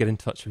viewers get in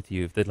touch with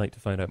you if they'd like to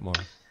find out more?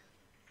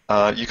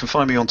 You can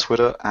find me on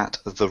Twitter at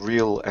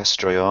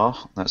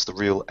 @TheRealSJR. That's the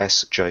real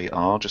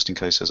SJR, just in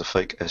case there's a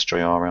fake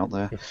SJR out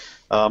there.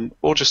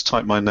 Or just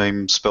type my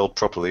name spelled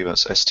properly.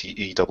 That's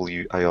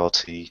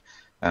Stewart,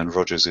 and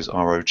Rogers is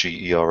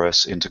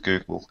Rogers into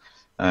Google,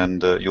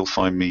 and you'll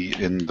find me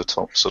in the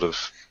top sort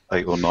of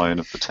 8 or 9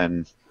 of the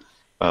 10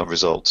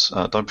 results.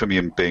 Don't put me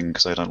in Bing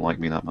because they don't like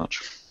me that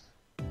much.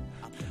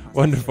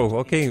 Wonderful.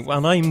 Okay,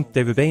 well, I'm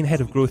David Bain,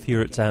 Head of Growth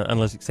here at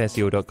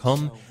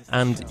analyticsseo.com,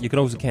 and you can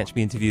also catch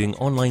me interviewing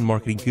online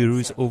marketing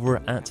gurus over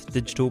at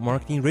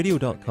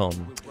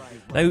digitalmarketingradio.com.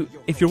 Now,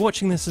 if you're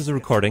watching this as a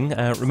recording,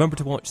 remember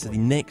to watch the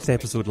next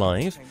episode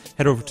live.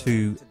 Head over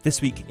to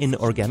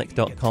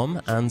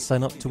thisweekinorganic.com and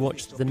sign up to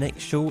watch the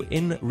next show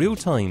in real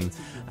time.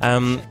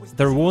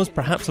 There was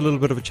perhaps a little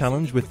bit of a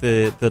challenge with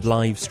the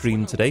live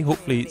stream today.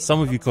 Hopefully some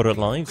of you got it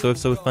live, so if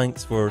so,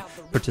 thanks for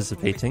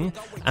participating.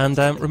 And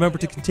remember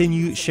to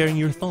continue sharing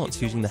your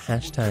thoughts using the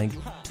hashtag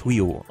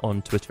TWIO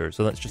on Twitter.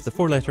 So that's just the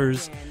 4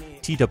 letters,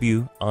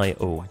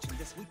 TWIO.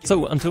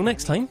 So until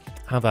next time,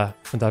 have a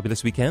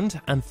fantabulous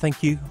weekend, and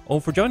thank you all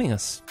for joining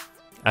us.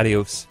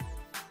 Adios.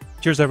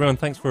 Cheers, everyone.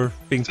 Thanks for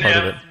being part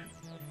of it.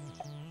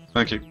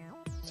 Thank you.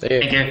 See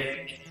you. Thank you.